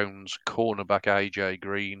the Browns cornerback AJ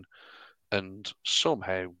Green, and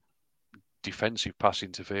somehow defensive pass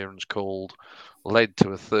interference called led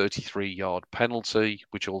to a 33-yard penalty,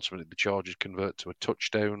 which ultimately the Chargers convert to a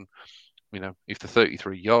touchdown. If the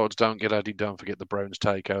 33 yards don't get added, don't forget the Browns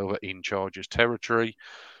take over in Chargers territory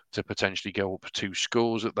to potentially go up 2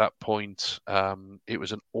 scores at that point. It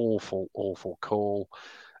was an awful, awful call.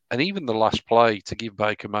 And even the last play, to give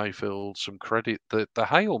Baker Mayfield some credit, the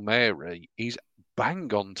Hail Mary is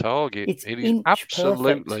bang on target. It is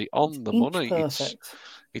absolutely on the money.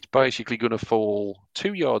 It's basically going to fall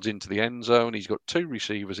 2 yards into the end zone. He's got 2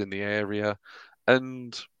 receivers in the area,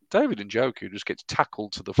 and David Njoku just gets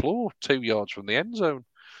tackled to the floor 2 yards from the end zone.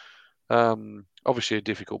 Obviously a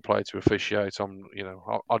difficult play to officiate. I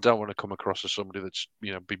don't want to come across as somebody that's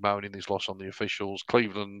bemoaning this loss on the officials.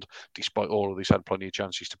 Cleveland, despite all of this, had plenty of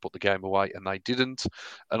chances to put the game away, and they didn't.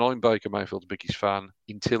 And I'm Baker Mayfield's biggest fan.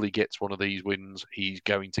 Until he gets one of these wins, he's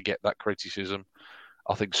going to get that criticism.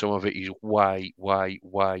 I think some of it is way, way,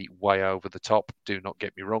 way, way over the top. Do not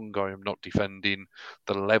get me wrong. I am not defending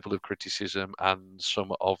the level of criticism and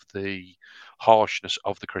some of the harshness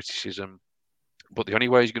of the criticism. But the only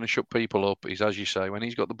way he's going to shut people up is, as you say, when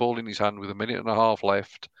he's got the ball in his hand with 1.5 minutes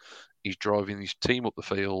left, he's driving his team up the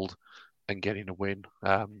field and getting a win.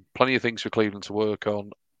 Plenty of things for Cleveland to work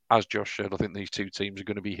on. as Josh said, I think these two teams are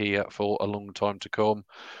going to be here for a long time to come,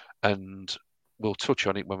 and we'll touch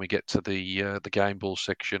on it when we get to the game ball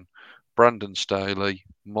section. Brandon Staley,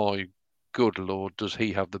 my good Lord, does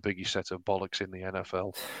he have the biggest set of bollocks in the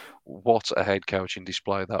NFL? What a head coaching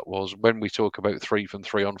display that was. When we talk about 3 from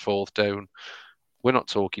 3 on 4th down, we're not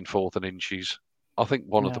talking 4th and inches. I think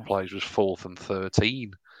one of the plays was 4th and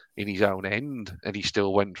 13 in his own end, and he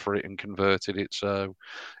still went for it and converted it. So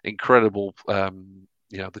incredible.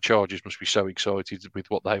 The Chargers must be so excited with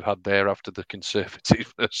what they've had there after the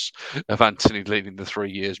conservativeness of Anthony Lynn in the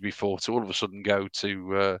 3 years before to all of a sudden go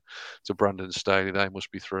to Brandon Staley. They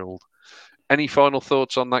must be thrilled. Any final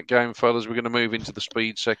thoughts on that game, fellas? We're going to move into the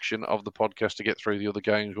speed section of the podcast to get through the other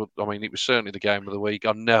games. I mean, it was certainly the game of the week.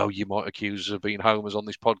 I know you might accuse us of being homers on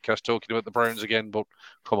this podcast talking about the Browns again, but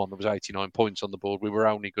come on, there was 89 points on the board. We were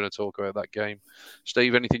only going to talk about that game.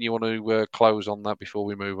 Steve, anything you want to close on that before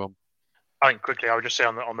we move on? I think quickly, I would just say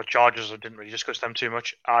on the Chargers, I didn't really discuss them too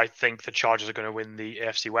much. I think the Chargers are going to win the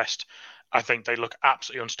AFC West. I think they look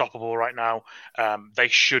absolutely unstoppable right now. They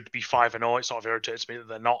should be 5-0. It sort of irritates me that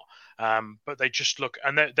they're not. But they just look,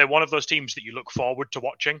 and they're one of those teams that you look forward to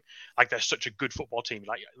watching. Like, they're such a good football team.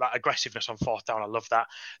 Like that aggressiveness on 4th down, I love that.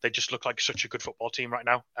 They just look like such a good football team right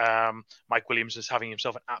now. Mike Williams is having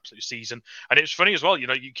himself an absolute season. And it's funny as well,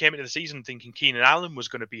 you came into the season thinking Keenan Allen was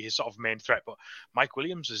going to be his sort of main threat, but Mike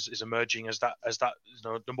Williams is emerging as that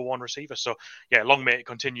number one receiver. So yeah, long may it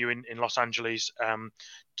continue in Los Angeles.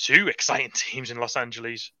 2 exciting teams in Los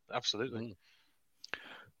Angeles. Absolutely.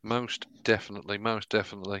 Most definitely.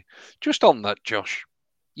 Just on that, Josh,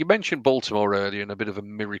 you mentioned Baltimore earlier and a bit of a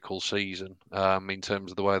miracle season in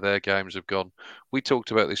terms of the way their games have gone. We talked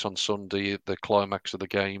about this on Sunday, the climax of the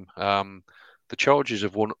game. The Chargers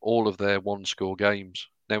have won all of their one-score games.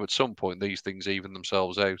 Now, at some point, these things even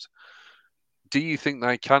themselves out. Do you think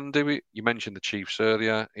they can do it? You mentioned the Chiefs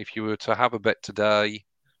earlier. If you were to have a bet today,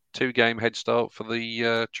 2-game head start for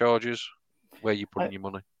the Chargers, where are you putting your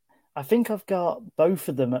money? I think I've got both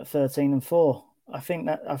of them at 13-4. I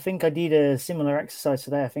think I did a similar exercise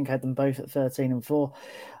today. I think I had them both at 13-4.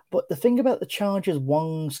 But the thing about the Chargers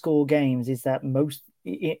one-score games is that most,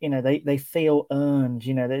 they feel earned.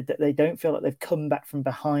 They don't feel like they've come back from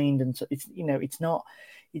behind, and so it's not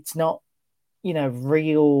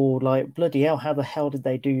real, like, bloody hell, how the hell did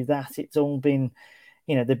they do that? It's all been,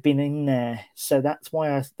 they've been in there. So that's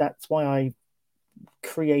why I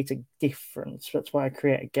create a difference. That's why I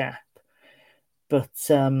create a gap. But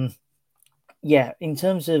in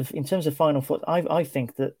terms of final thought, I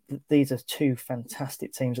think that these are 2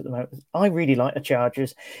 fantastic teams at the moment. I really like the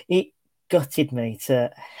Chargers. It gutted me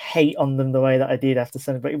to hate on them the way that I did after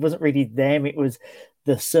Sunday, but it wasn't really them. It was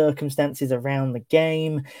the circumstances around the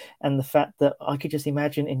game and the fact that I could just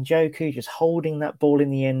imagine Njoku just holding that ball in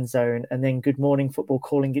the end zone and then Good Morning Football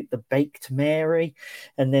calling it the Baked Mary.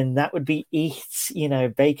 And then that would be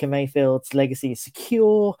it. Baker Mayfield's legacy is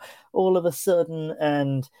secure all of a sudden.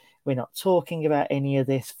 And we're not talking about any of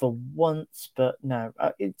this for once. But no,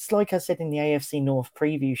 it's like I said in the AFC North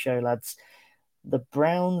preview show, lads, the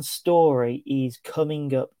Browns story is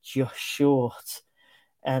coming up just short.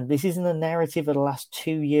 And this isn't the narrative of the last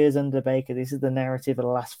 2 years under Baker. This is the narrative of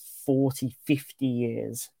the last 40, 50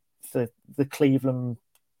 years for the Cleveland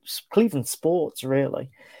sports,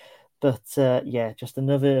 really. But just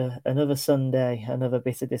another Sunday, another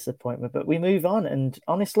bit of disappointment. But we move on, and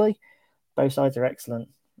honestly, both sides are excellent,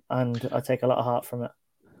 and I take a lot of heart from it.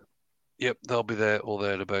 Yep, they'll be there or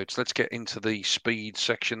thereabouts. Let's get into the speed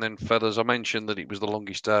section then, fellas. I mentioned that it was the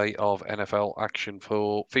longest day of NFL action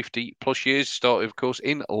for 50 plus years. Started, of course,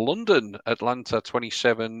 in London. Atlanta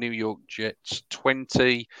 27, New York Jets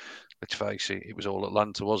 20. Let's face it, it was all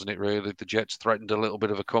Atlanta, wasn't it, really? The Jets threatened a little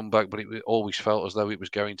bit of a comeback, but it always felt as though it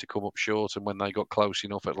was going to come up short. And when they got close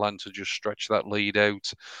enough, Atlanta just stretched that lead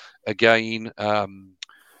out again.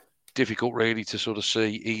 Difficult really to sort of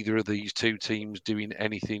see either of these 2 teams doing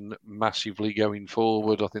anything massively going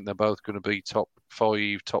forward. I think they're both going to be top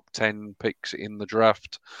 5, top 10 picks in the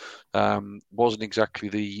draft. Wasn't exactly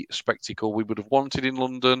the spectacle we would have wanted in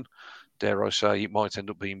London. Dare I say, it might end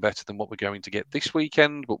up being better than what we're going to get this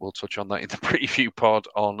weekend, but we'll touch on that in the preview pod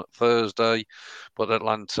on Thursday. But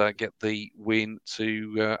Atlanta get the win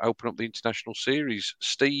to open up the international series.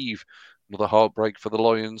 Steve, another heartbreak for the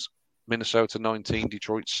Lions. Minnesota 19,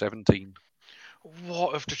 Detroit 17.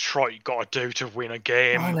 What have Detroit got to do to win a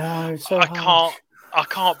game? I know, so I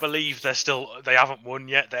can't believe they haven't won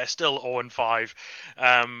yet. They're still 0-5.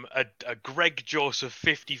 A Greg Joseph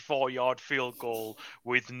 54-yard field goal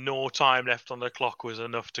with no time left on the clock was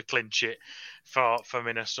enough to clinch it for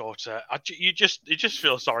Minnesota. You just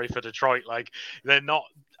feel sorry for Detroit. Like, they're not.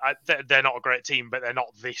 they're not a great team, but they're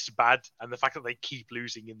not this bad. And the fact that they keep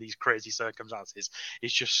losing in these crazy circumstances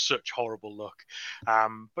is just such horrible luck.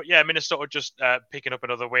 But yeah, Minnesota just picking up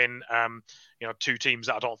another win. Two teams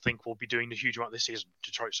that I don't think will be doing a huge amount this season.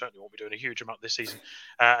 Detroit certainly won't be doing a huge amount this season.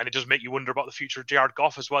 And it does make you wonder about the future of Jared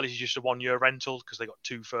Goff as well. He's just a 1-year rental because they got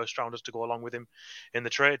 2 first-rounders to go along with him in the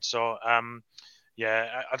trade. So,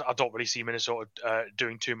 I don't really see Minnesota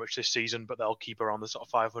doing too much this season, but they'll keep around the sort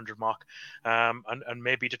of 500 mark. And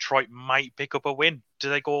maybe Detroit might pick up a win. Do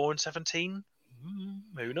they go 0-17?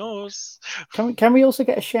 Who knows? Can we also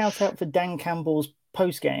get a shout out for Dan Campbell's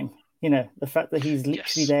post game? The fact that he's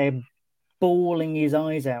literally there bawling his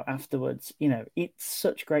eyes out afterwards. It's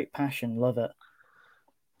such great passion. Love it.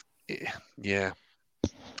 Yeah.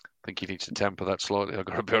 I think he needs to temper that slightly, I've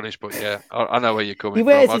got to be honest. But yeah, I know where you're coming from. He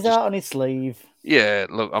wears his heart on his sleeve. Yeah,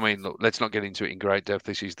 look, let's not get into it in great depth.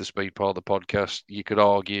 This is the speed part of the podcast. You could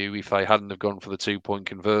argue if they hadn't have gone for the 2-point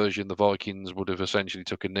conversion, the Vikings would have essentially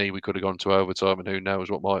took a knee. We could have gone to overtime, and who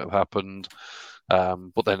knows what might have happened.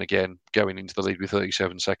 But then again, going into the lead with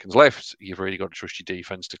 37 seconds left, you've really got to trust your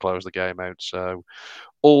defense to close the game out. So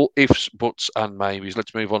all ifs, buts, and maybes.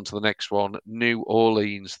 Let's move on to the next one. New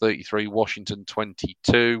Orleans 33, Washington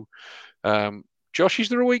 22. Josh, is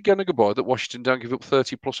there a week going to go by that Washington don't give up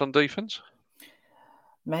 30 plus on defense?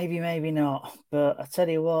 Maybe, maybe not. But I tell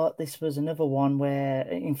you what, this was another one where,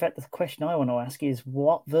 in fact, the question I want to ask is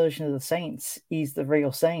what version of the Saints is the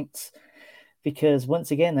real Saints? Because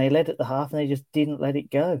once again, they led at the half and they just didn't let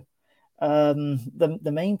it go. The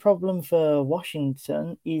main problem for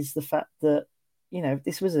Washington is the fact that,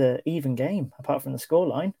 this was an even game, apart from the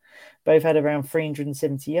scoreline. Both had around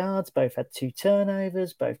 370 yards, both had 2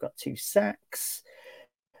 turnovers, both got 2 sacks.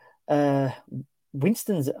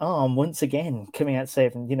 Winston's arm, once again, coming out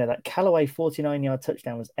saving, that Callaway 49-yard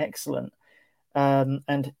touchdown was excellent.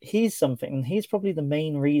 And here's probably the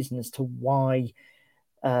main reason as to why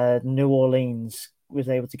New Orleans was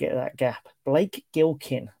able to get that gap. Blake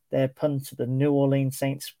Gilkin, their punter, the New Orleans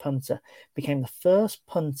Saints punter, became the first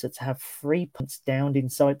punter to have 3 punts downed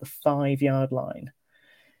inside the 5-yard line.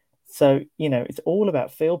 So, it's all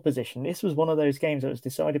about field position. This was one of those games that was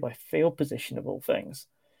decided by field position of all things.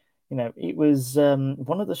 It was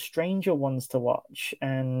one of the stranger ones to watch,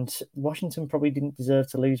 and Washington probably didn't deserve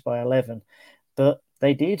to lose by 11, but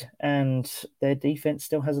they did, and their defense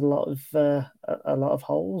still has a lot of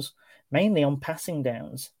holes, mainly on passing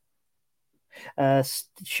downs.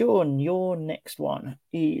 Sean, your next one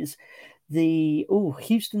is the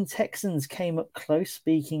Houston Texans came up close.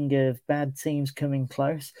 Speaking of bad teams coming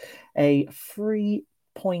close, a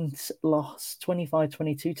 3-point loss,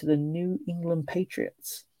 25-22 to the New England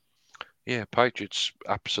Patriots. Yeah, Patriots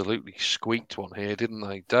absolutely squeaked one here, didn't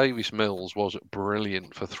they? Davis Mills was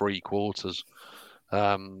brilliant for 3 quarters.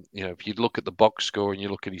 If you look at the box score and you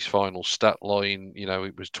look at his final stat line,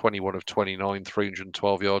 it was 21 of 29,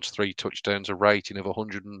 312 yards, 3 touchdowns, a rating of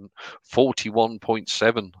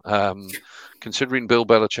 141.7. Considering Bill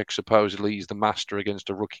Belichick supposedly is the master against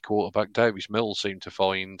a rookie quarterback, Davis Mills seemed to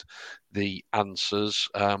find the answers.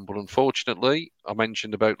 But unfortunately, I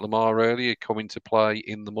mentioned about Lamar earlier coming to play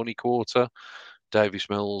in the money quarter. Davis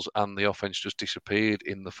Mills and the offense just disappeared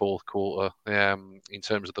in the fourth quarter. In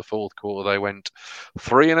terms of the fourth quarter, they went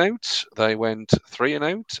 3 and out, they went 3 and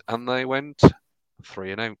out, and they went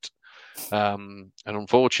 3 and out. And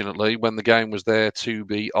unfortunately, when the game was there to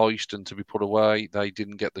be iced and to be put away, they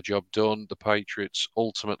didn't get the job done. The Patriots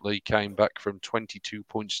ultimately came back from 22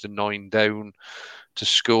 points to 9 down to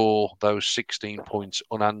score those 16 points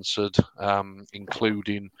unanswered,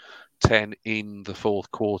 including 10 in the fourth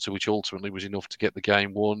quarter, which ultimately was enough to get the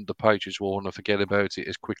game won. The Patriots want to forget about it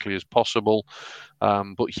as quickly as possible.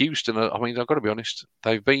 But Houston, I've got to be honest,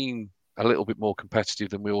 they've been a little bit more competitive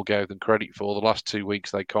than we all gave them credit for. The last 2 weeks,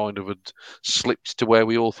 they kind of had slipped to where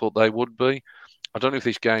we all thought they would be. I don't know if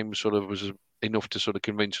this game sort of was enough to sort of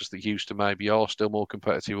convince us that Houston maybe are still more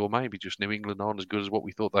competitive, or maybe just New England aren't as good as what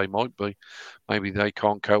we thought they might be. Maybe they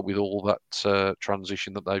can't cope with all that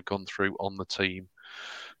transition that they've gone through on the team.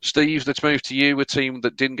 Steve, let's move to you. A team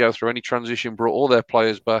that didn't go through any transition, brought all their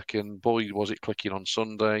players back, and boy, was it clicking on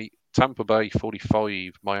Sunday. Tampa Bay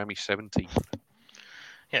 45, Miami 17.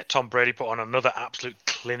 Yeah, Tom Brady put on another absolute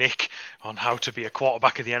clinic on how to be a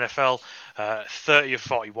quarterback in the NFL. 30 of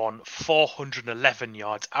 41, 411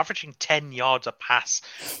 yards, averaging 10 yards a pass,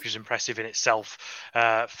 which is impressive in itself.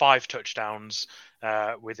 5 touchdowns.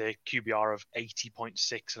 with a QBR of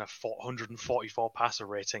 80.6 and a 444 passer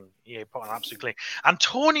rating. Yeah, put an absolute clean.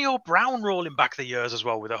 Antonio Brown rolling back the years as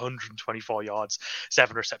well with 124 yards,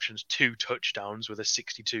 7 receptions, 2 touchdowns with a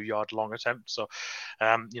 62-yard long attempt. So,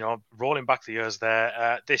 rolling back the years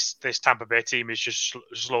there. This Tampa Bay team is just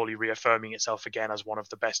slowly reaffirming itself again as one of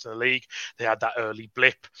the best in the league. They had that early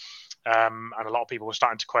blip. And a lot of people were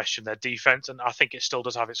starting to question their defense, and I think it still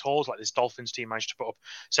does have its holes. Like this Dolphins team managed to put up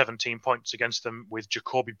 17 points against them with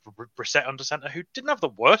Jacoby Brissett under center, who didn't have the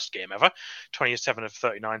worst game ever. 27 of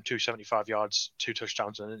 39, 275 yards, 2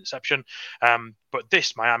 touchdowns and an interception. But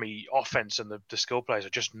this Miami offense and the skill players are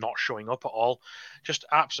just not showing up at all. Just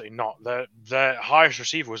absolutely not. Their highest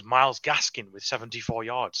receiver was Myles Gaskin with 74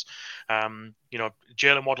 yards.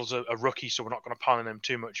 Jalen Waddle's a rookie, so we're not going to pound on him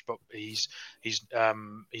too much, but he's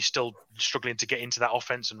still struggling to get into that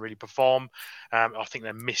offense and really perform. I think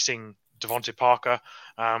they're missing Devontae Parker,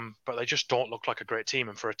 but they just don't look like a great team.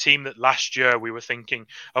 And for a team that last year we were thinking,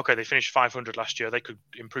 okay, they finished 500 last year, they could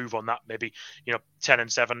improve on that. Maybe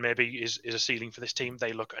 10-7 maybe is a ceiling for this team.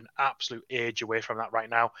 They look an absolute age away from that right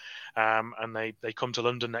now, and they come to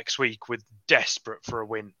London next week with desperate for a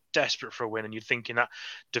win, and you'd think in that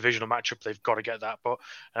divisional matchup they've got to get that. But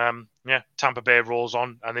Tampa Bay rolls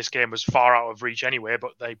on, and this game was far out of reach anyway,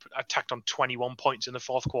 but they attacked on 21 points in the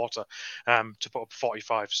fourth quarter to put up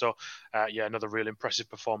 45. So another real impressive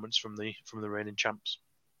performance from the reigning champs.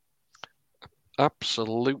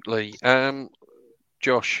 Absolutely.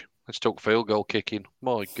 Josh, let's talk field goal kicking.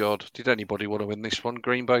 My God, did anybody want to win this one?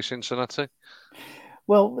 Green Bay, Cincinnati?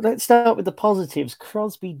 Well, let's start with the positives.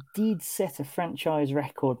 Crosby did set a franchise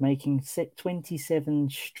record, making 27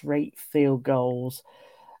 straight field goals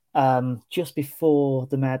just before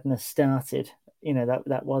the madness started.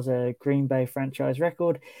 That was a Green Bay franchise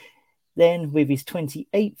record. Then, with his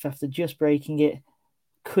 28th after just breaking it,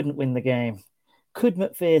 couldn't win the game. Could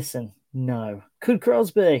McPherson? No. Could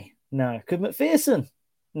Crosby? No. Could McPherson?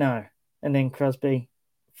 No. And then Crosby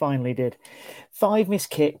finally did. 5 missed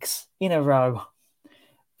kicks in a row.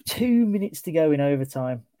 2 minutes to go in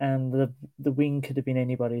overtime, and the win could have been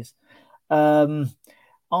anybody's.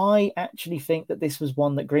 I actually think that this was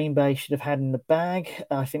one that Green Bay should have had in the bag.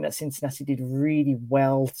 I think that Cincinnati did really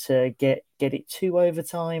well to get it to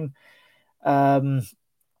overtime. And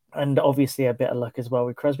obviously a bit of luck as well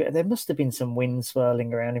with Crosby. There must have been some wind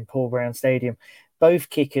swirling around in Paul Brown Stadium. Both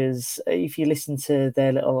kickers, if you listen to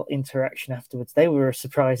their little interaction afterwards, they were as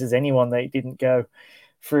surprised as anyone they didn't go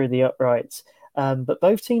through the uprights. But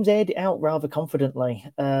both teams aired it out rather confidently.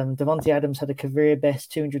 Davante Adams had a career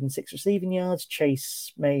best 206 receiving yards.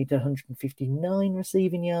 Chase made 159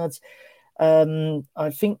 receiving yards. I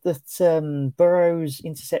think that Burrow's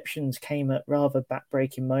interceptions came at rather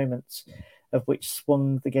back-breaking moments, of which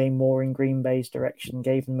swung the game more in Green Bay's direction,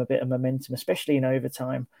 gave them a bit of momentum, especially in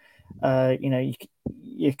overtime.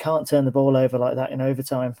 You can't turn the ball over like that in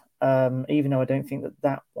overtime. Even though I don't think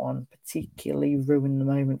that one particularly ruined the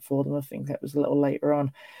moment for them. I think that was a little later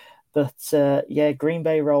on. But Green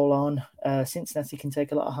Bay roll on. Cincinnati can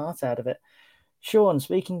take a lot of heart out of it. Sean,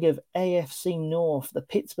 speaking of AFC North, the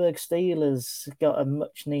Pittsburgh Steelers got a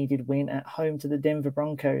much-needed win at home to the Denver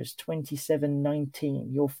Broncos,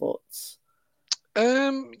 27-19. Your thoughts?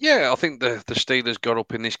 I think the Steelers got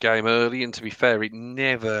up in this game early, and to be fair, it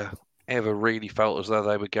never ever really felt as though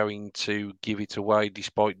they were going to give it away,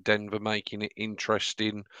 despite Denver making it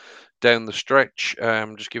interesting down the stretch.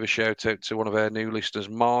 Just give a shout out to one of our new listeners,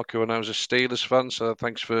 Mark, who I know is a Steelers fan, so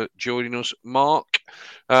thanks for joining us, Mark.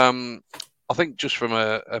 I think just from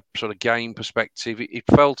a sort of game perspective, it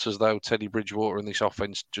felt as though Teddy Bridgewater and this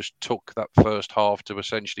offense just took that first half to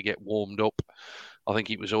essentially get warmed up. I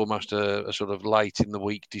think it was almost a sort of late in the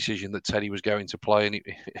week decision that Teddy was going to play, and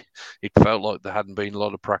it felt like there hadn't been a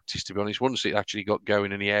lot of practice, to be honest. Once it actually got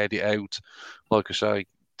going and he aired it out, like I say,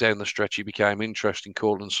 down the stretch it became interesting.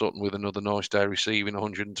 Cortland Sutton with another nice day receiving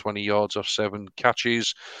 120 yards off 7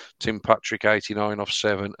 catches. Tim Patrick 89 off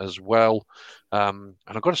 7 as well. And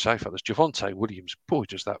I've got to say, fellas, Javonte Williams, boy,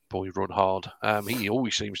 does that boy run hard. He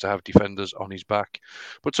always seems to have defenders on his back.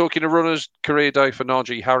 But talking of runners, career day for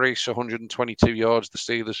Najee Harris, 122 yards, the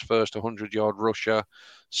Steelers' first 100-yard rusher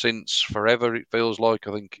since forever, it feels like.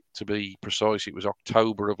 I think, to be precise, it was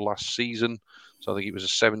October of last season. So I think it was a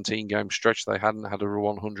 17-game stretch. They hadn't had a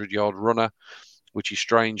 100-yard runner, which is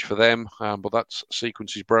strange for them. But that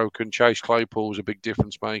sequence is broken. Chase Claypool was a big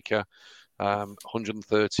difference maker.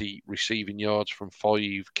 130 receiving yards from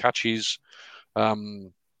 5 catches.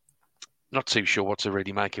 not too sure what to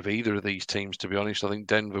really make of either of these teams, to be honest. I think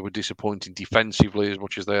Denver were disappointing defensively as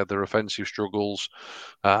much as they had their offensive struggles,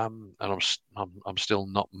 and I'm still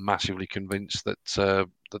not massively convinced that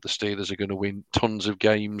that the Steelers are going to win tons of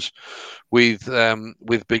games with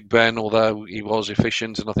Big Ben, although he was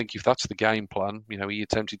efficient. And I think if that's the game plan, he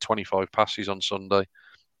attempted 25 passes on Sunday.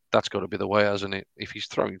 That's got to be the way, hasn't it? If he's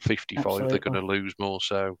throwing 55, Absolutely. They're going to lose more.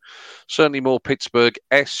 So certainly more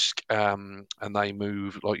Pittsburgh-esque, and they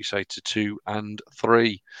move, like you say, to 2 and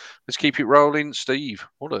 3. Let's keep it rolling. Steve,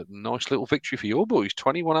 what a nice little victory for your boys.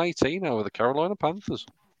 21-18 over the Carolina Panthers.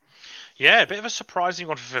 Yeah, a bit of a surprising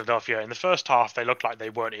one for Philadelphia. In the first half, they looked like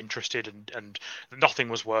they weren't interested and nothing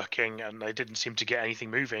was working and they didn't seem to get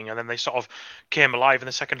anything moving. And then they sort of came alive in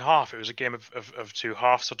the second half. It was a game of two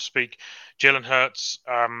halves, so to speak. Jalen Hurts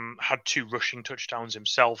had 2 rushing touchdowns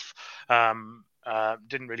himself.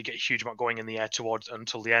 Didn't really get a huge amount going in the air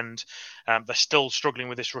until the end. They're still struggling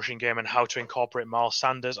with this rushing game and how to incorporate Miles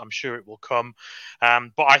Sanders. I'm sure it will come.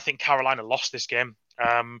 But I think Carolina lost this game.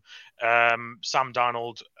 Sam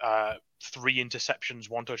Darnold, 3 interceptions,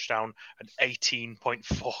 1 touchdown, and 18.4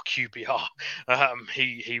 QBR.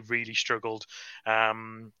 He really struggled.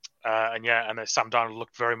 And Sam Darnold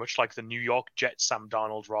looked very much like the New York Jets Sam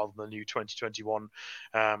Darnold rather than the new 2021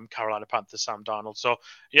 Carolina Panthers Sam Darnold. So,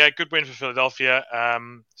 yeah, good win for Philadelphia.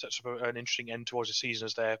 Sets up an interesting end towards the season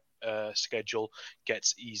as their schedule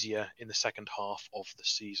gets easier in the second half of the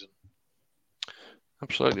season.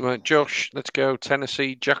 Absolutely, mate. Josh, let's go.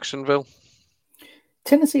 Tennessee, Jacksonville.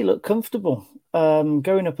 Tennessee looked comfortable.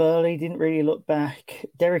 Going up early, didn't really look back.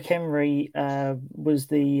 Derrick Henry was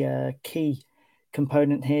the key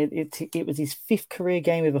component here. It was his 5th career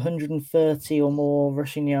game with 130 or more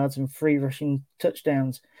rushing yards and 3 rushing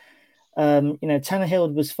touchdowns.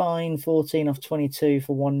 Tannehill was fine, 14 off 22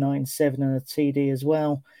 for 197 and a TD as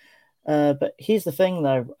well. But here's the thing,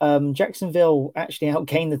 though. Jacksonville actually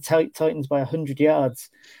outgained the Titans by 100 yards.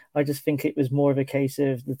 I just think it was more of a case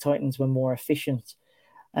of the Titans were more efficient.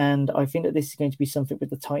 And I think that this is going to be something with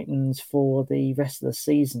the Titans for the rest of the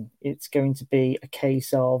season. It's going to be a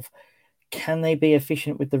case of, can they be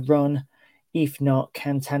efficient with the run? If not,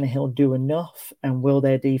 can Tannehill do enough? And will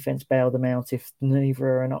their defense bail them out if neither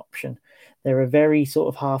are an option? They're a very sort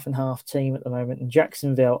of half and half team at the moment. And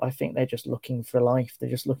Jacksonville, I think they're just looking for life. They're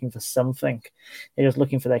just looking for something. They're just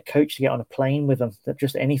looking for their coach to get on a plane with them. They're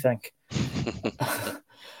just anything.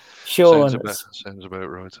 Sure. Sounds about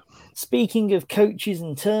right. Speaking of coaches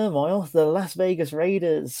and turmoil, the Las Vegas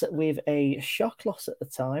Raiders with a shock loss at the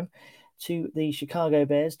time to the Chicago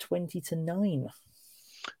Bears, 20-9.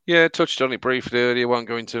 Yeah, touched on it briefly earlier. Won't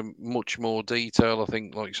go into much more detail. I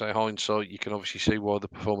think, like you say, hindsight, you can obviously see why the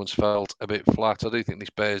performance felt a bit flat. I do think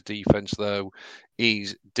this Bears defense, though,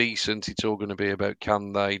 is decent. It's all going to be about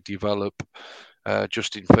can they develop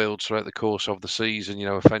Justin Fields throughout the course of the season.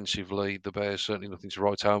 Offensively, the Bears certainly nothing to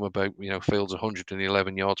write home about. Fields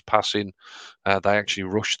 111 yards passing. They actually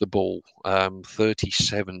rushed the ball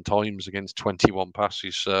 37 times against 21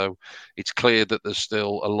 passes. So it's clear that there's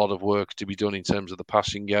still a lot of work to be done in terms of the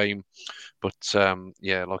passing game. But like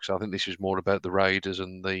I said, I think this is more about the Raiders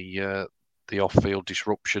and the off-field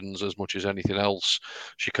disruptions as much as anything else.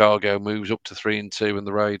 Chicago moves up to 3-2, and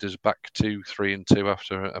the Raiders back to 3-2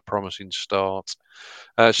 after a promising start.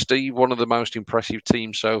 Steve, one of the most impressive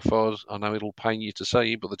teams so far. I know it'll pain you to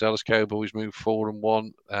say, but the Dallas Cowboys move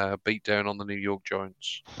 4-1, beat down on the New York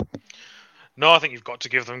Giants. No, I think you've got to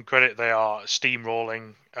give them credit. They are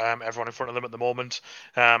steamrolling everyone in front of them at the moment.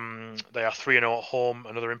 They are 3-0 at home.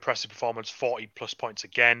 Another impressive performance, 40-plus points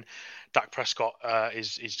again. Dak Prescott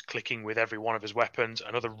is clicking with every one of his weapons.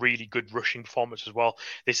 Another really good rushing performance as well.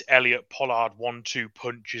 This Elliott Pollard 1-2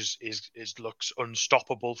 punch looks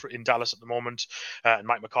unstoppable in Dallas at the moment. And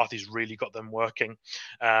Mike McCarthy's really got them working.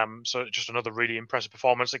 So just another really impressive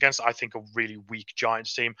performance against, I think, a really weak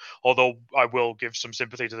Giants team. Although I will give some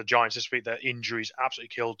sympathy to the Giants this week. Their injuries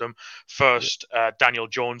absolutely killed them. First, Daniel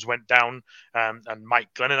Jones went down, and Mike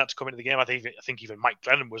Glennon had to come into the game. I think even Mike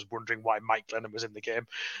Glennon was wondering why Mike Glennon was in the game.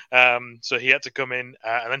 So he had to come in,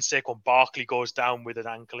 and then Saquon Barkley goes down with an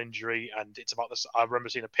ankle injury, and it's about this. I remember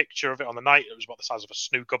seeing a picture of it on the night. It was about the size of a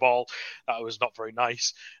snooker ball. That was not very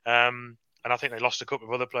nice. And I think they lost a couple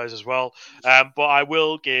of other players as well. But I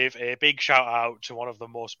will give a big shout out to one of the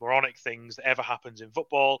most moronic things that ever happens in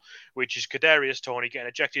football, which is Kadarius Toney getting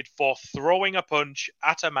ejected for throwing a punch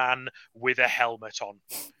at a man with a helmet on.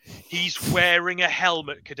 He's wearing a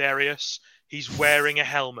helmet, Kadarius. He's wearing a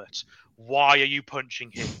helmet. Why are you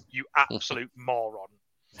punching him, you absolute moron?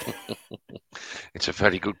 It's a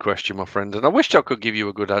very good question, my friend, and I wish I could give you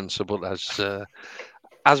a good answer, but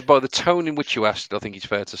As by the tone in which you asked, I think it's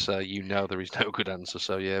fair to say you know there is no good answer.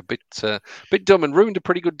 So yeah, bit dumb and ruined a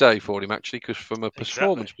pretty good day for him actually, because from a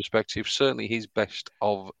performance perspective, certainly his best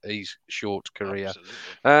of his short career.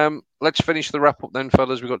 Let's finish the wrap up then,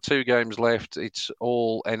 fellas. We've got 2 games left. It's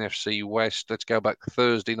all NFC West. Let's go back to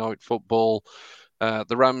Thursday night football.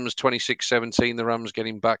 The Rams 26-17, the Rams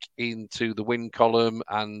getting back into the win column,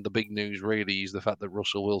 and the big news really is the fact that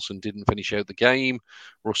Russell Wilson didn't finish out the game.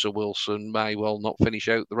 Russell Wilson may well not finish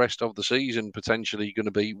out the rest of the season, potentially going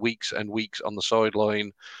to be weeks and weeks on the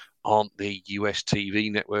sideline. Aren't the US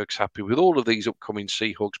TV networks happy with all of these upcoming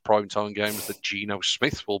Seahawks primetime games that Geno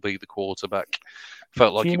Smith will be the quarterback?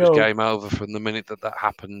 Felt like it was game over from the minute that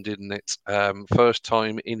happened, didn't it? First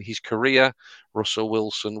time in his career, Russell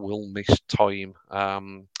Wilson will miss time.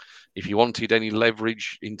 If you wanted any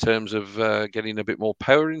leverage in terms of getting a bit more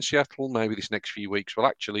power in Seattle, maybe this next few weeks will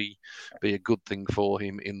actually be a good thing for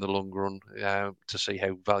him in the long run, to see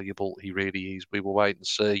how valuable he really is. We will wait and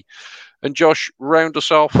see. And Josh, round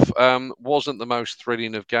us off. Wasn't the most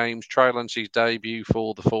thrilling of games. Trey Lance's debut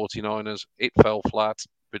for the 49ers, it fell flat.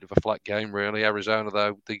 Bit of a flat game, really. Arizona,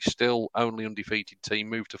 though, the still only undefeated team,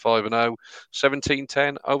 moved to 5-0,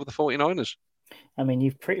 17-10 over the 49ers. I mean,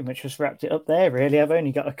 you've pretty much just wrapped it up there, really. I've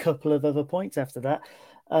only got a couple of other points after that.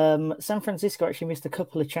 San Francisco actually missed a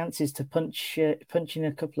couple of chances to punch in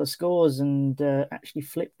a couple of scores and actually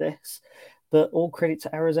flip this. But all credit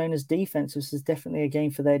to Arizona's defense. This is definitely a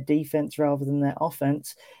game for their defense rather than their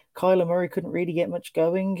offense. Kyler Murray couldn't really get much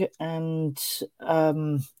going, and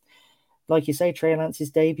like you say, Trey Lance's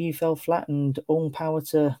debut fell flat, and all power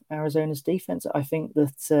to Arizona's defense. I think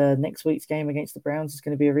that next week's game against the Browns is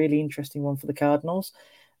going to be a really interesting one for the Cardinals.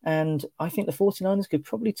 And I think the 49ers could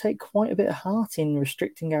probably take quite a bit of heart in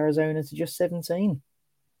restricting Arizona to just 17.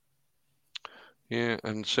 Yeah,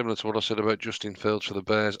 and similar to what I said about Justin Fields for the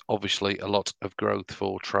Bears, obviously a lot of growth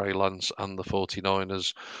for Trey Lance and the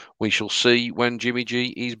 49ers. We shall see when Jimmy G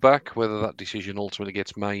is back, whether that decision ultimately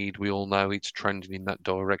gets made. We all know it's trending in that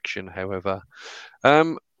direction, however.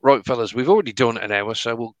 Right, fellas, we've already done an hour,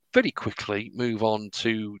 so we'll very quickly move on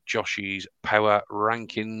to Josh's power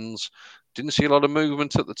rankings. Didn't see a lot of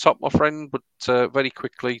movement at the top, my friend, but very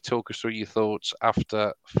quickly talk us through your thoughts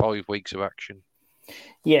after 5 weeks of action.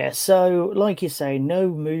 Yeah, so like you say, no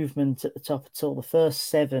movement at the top at all. The first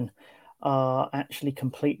 7 are actually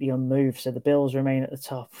completely unmoved. So the Bills remain at the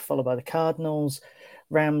top, followed by the Cardinals,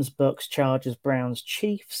 Rams, Bucks, Chargers, Browns,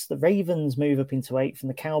 Chiefs. The Ravens move up into 8th and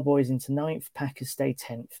the Cowboys into 9th. Packers stay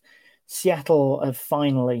 10th. Seattle have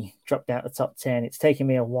finally dropped out the top 10. It's taken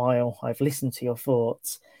me a while. I've listened to your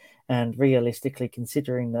thoughts. And realistically,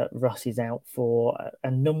 considering that Russ is out for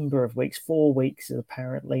a number of weeks, 4 weeks is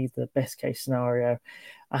apparently the best case scenario,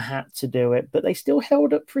 I had to do it. But they still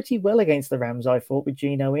held up pretty well against the Rams, I thought, with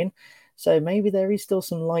Geno in. So maybe there is still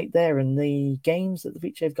some light there. And the games that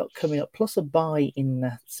which they've got coming up, plus a bye in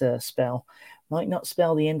that spell, might not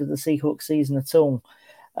spell the end of the Seahawks season at all.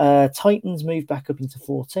 Titans move back up into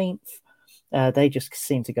 14th. They just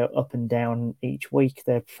seem to go up and down each week.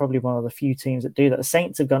 They're probably one of the few teams that do that. The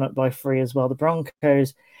Saints have gone up by 3 as well. The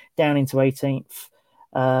Broncos down into 18th.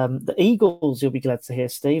 The Eagles, you'll be glad to hear,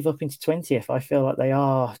 Steve, up into 20th. I feel like they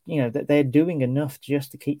are, they're doing enough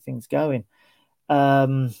just to keep things going.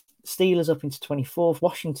 Steelers up into 24th.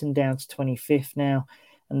 Washington down to 25th now.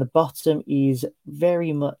 And the bottom is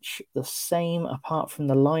very much the same, apart from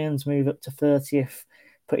the Lions move up to 30th,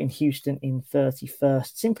 putting Houston in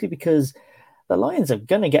 31st, simply because the Lions are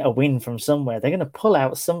going to get a win from somewhere. They're going to pull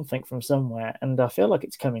out something from somewhere, and I feel like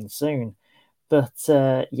it's coming soon. But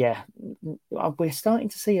yeah, we're starting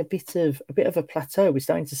to see a bit of a plateau. We're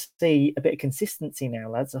starting to see a bit of consistency now,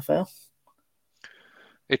 lads, I feel.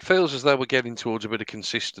 It feels as though we're getting towards a bit of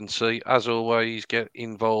consistency. As always, get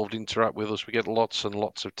involved, interact with us. We get lots and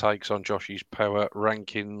lots of takes on Josh's power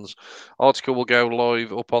rankings. Article will go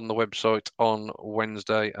live up on the website on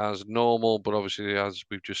Wednesday as normal, but obviously, as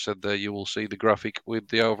we've just said there, you will see the graphic with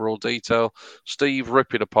the overall detail. Steve,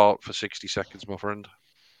 rip it apart for 60 seconds, my friend.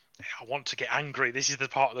 I want to get angry. This is the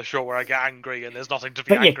part of the show where I get angry, and there's nothing to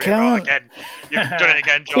be angry about again. You've done it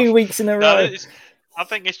again, Josh. 2 weeks in a row. I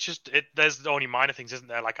think it's just there's only minor things, isn't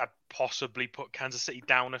there? Like I'd possibly put Kansas City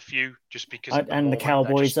down a few just because. And the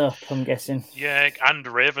Cowboys up, I'm guessing. Yeah, and the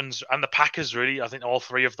Ravens and the Packers, really. I think all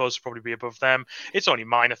 3 of those probably be above them. It's only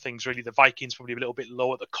minor things, really. The Vikings probably a little bit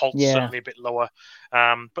lower. The Colts certainly a bit lower.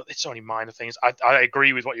 But it's only minor things. I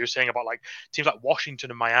agree with what you were saying about like teams like Washington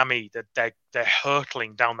and Miami. They're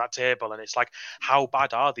hurtling down that table, and it's like, how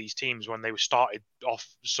bad are these teams when they were started off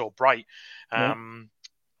so bright?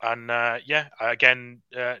 Again,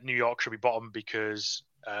 New York should be bottom because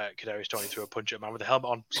Kadarius Toney threw a punch at a man with a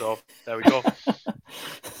helmet on. So there we go.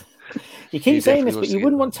 You keep saying this, but you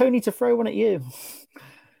wouldn't want Tony to throw one at you.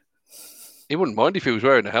 He wouldn't mind if he was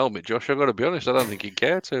wearing a helmet, Josh. I've got to be honest. I don't think he'd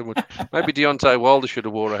care too much. Maybe Deontay Wilder should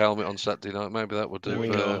have wore a helmet on Saturday night. Maybe that would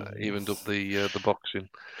have evened up the boxing.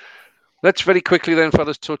 Let's very quickly then,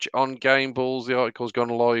 fellas, touch on Game Balls. The article's gone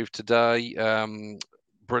live today.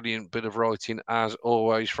 Brilliant bit of writing, as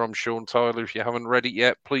always, from Sean Tyler. If you haven't read it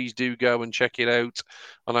yet, please do go and check it out.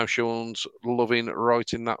 I know Sean's loving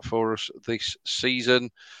writing that for us this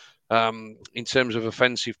season. In terms of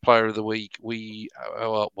offensive player of the week,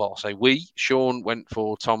 Sean went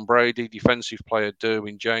for Tom Brady, defensive player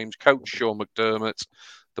Derwin James, coach Sean McDermott,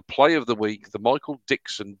 the play of the week, the Michael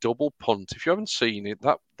Dixon double punt. If you haven't seen it,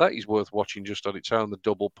 that is worth watching just on its own, the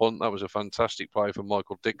double punt. That was a fantastic play from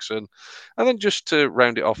Michael Dixon. And then just to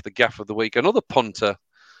round it off, the gaff of the week, another punter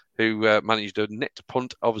who managed a net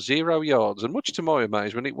punt of 0 yards. And much to my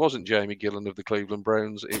amazement, it wasn't Jamie Gillan of the Cleveland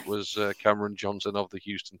Browns. It was Cameron Johnson of the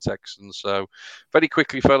Houston Texans. So very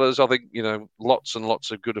quickly, fellas, I think, lots and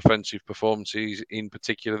lots of good offensive performances in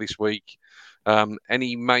particular this week.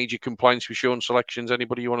 Any major complaints with Sean's selections?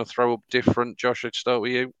 Anybody you want to throw up different? Josh, let's start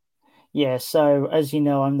with you. Yeah, so as you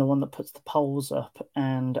know, I'm the one that puts the polls up,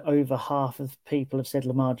 and over half of people have said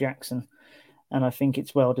Lamar Jackson. And I think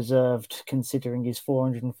it's well-deserved considering his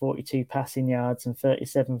 442 passing yards and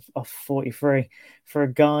 37 off 43. For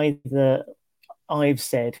a guy that I've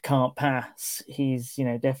said can't pass, he's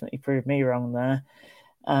definitely proved me wrong there.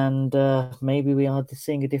 And maybe we are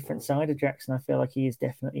seeing a different side of Jackson. I feel like he is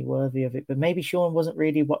definitely worthy of it. But maybe Sean wasn't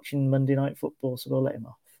really watching Monday Night Football, so we'll let him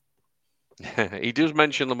off. He does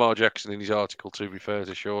mention Lamar Jackson in his article, to be fair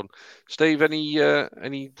to Sean. Steve,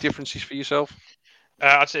 any differences for yourself?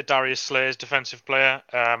 I'd say Darius Slay's defensive player.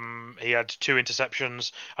 He had 2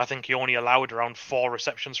 interceptions. I think he only allowed around 4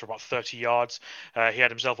 receptions for about 30 yards. He had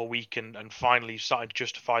himself a week and finally started to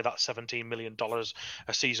justify that $17 million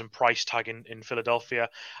a season price tag in Philadelphia.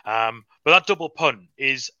 But that double punt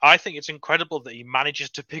I think it's incredible that he manages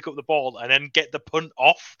to pick up the ball and then get the punt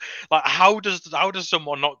off. Like, how does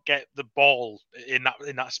someone not get the ball in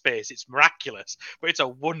that space? It's miraculous, but it's a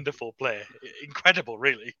wonderful play. Incredible,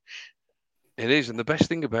 really. It is, and the best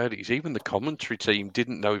thing about it is even the commentary team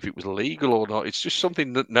didn't know if it was legal or not. It's just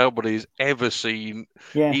something that nobody has ever seen.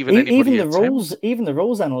 Yeah, even the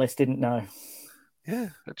rules analyst didn't know. Yeah,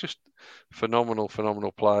 just phenomenal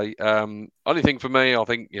play. Only thing for me, I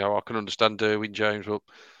think I can understand Derwin James, but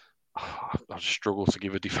I struggle to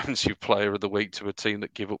give a defensive player of the week to a team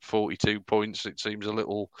that give up 42 points. It seems a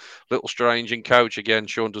little strange. And coach, again,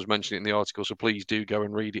 Sean does mention it in the article, so please do go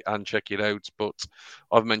and read it and check it out. But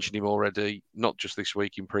I've mentioned him already, not just this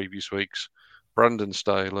week, in previous weeks. Brandon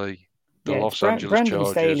Staley, Los Angeles Chargers. Brandon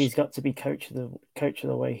Staley's got to be coach of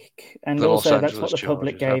the week, and also that's what the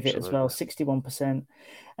public gave it as well, 61%.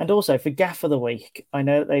 And also for gaff of the week, I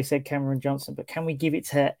know that they said Cameron Johnson, but can we give it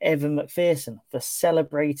to Evan McPherson for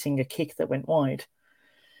celebrating a kick that went wide?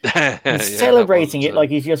 He's celebrating it like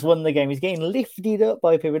he's just won the game. He's getting lifted up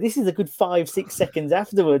by people. This is a good 5-6 seconds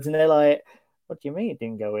afterwards, and they're like, "What do you mean it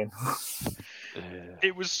didn't go in?"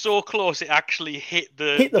 It was so close; it actually hit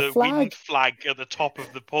the wind flag at the top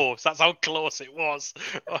of the post. That's how close it was.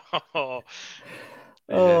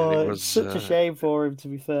 It's such a shame for him, to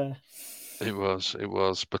be fair. It was.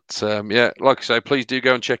 But like I say, please do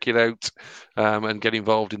go and check it out and get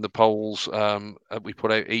involved in the polls we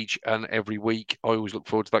put out each and every week. I always look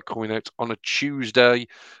forward to that coming out on a Tuesday,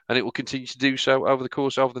 and it will continue to do so over the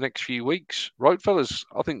course of the next few weeks. Right, fellas,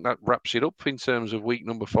 I think that wraps it up in terms of week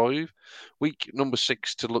number 5. Week number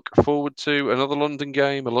 6 to look forward to, another London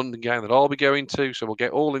game, a London game that I'll be going to, so we'll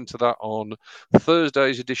get all into that on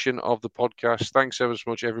Thursday's edition of the podcast. Thanks ever so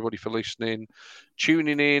much, everybody, for listening,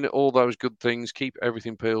 tuning in, all those good things. Keep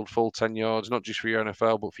everything peeled, full 10 yards, not just for your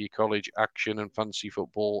NFL, but for your college action and fantasy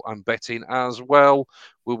football and betting as well.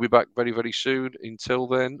 We'll be back very, very soon. Until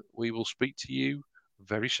then, we will speak to you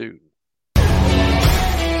very soon.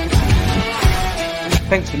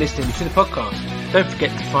 Thanks for listening to the podcast. Don't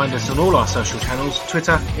forget to find us on all our social channels,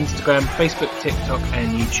 Twitter, Instagram, Facebook, TikTok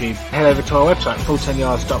and YouTube. Head over to our website,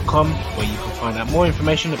 full10yards.com, where you can find out more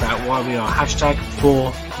information about why we are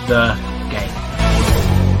 #4TheGame.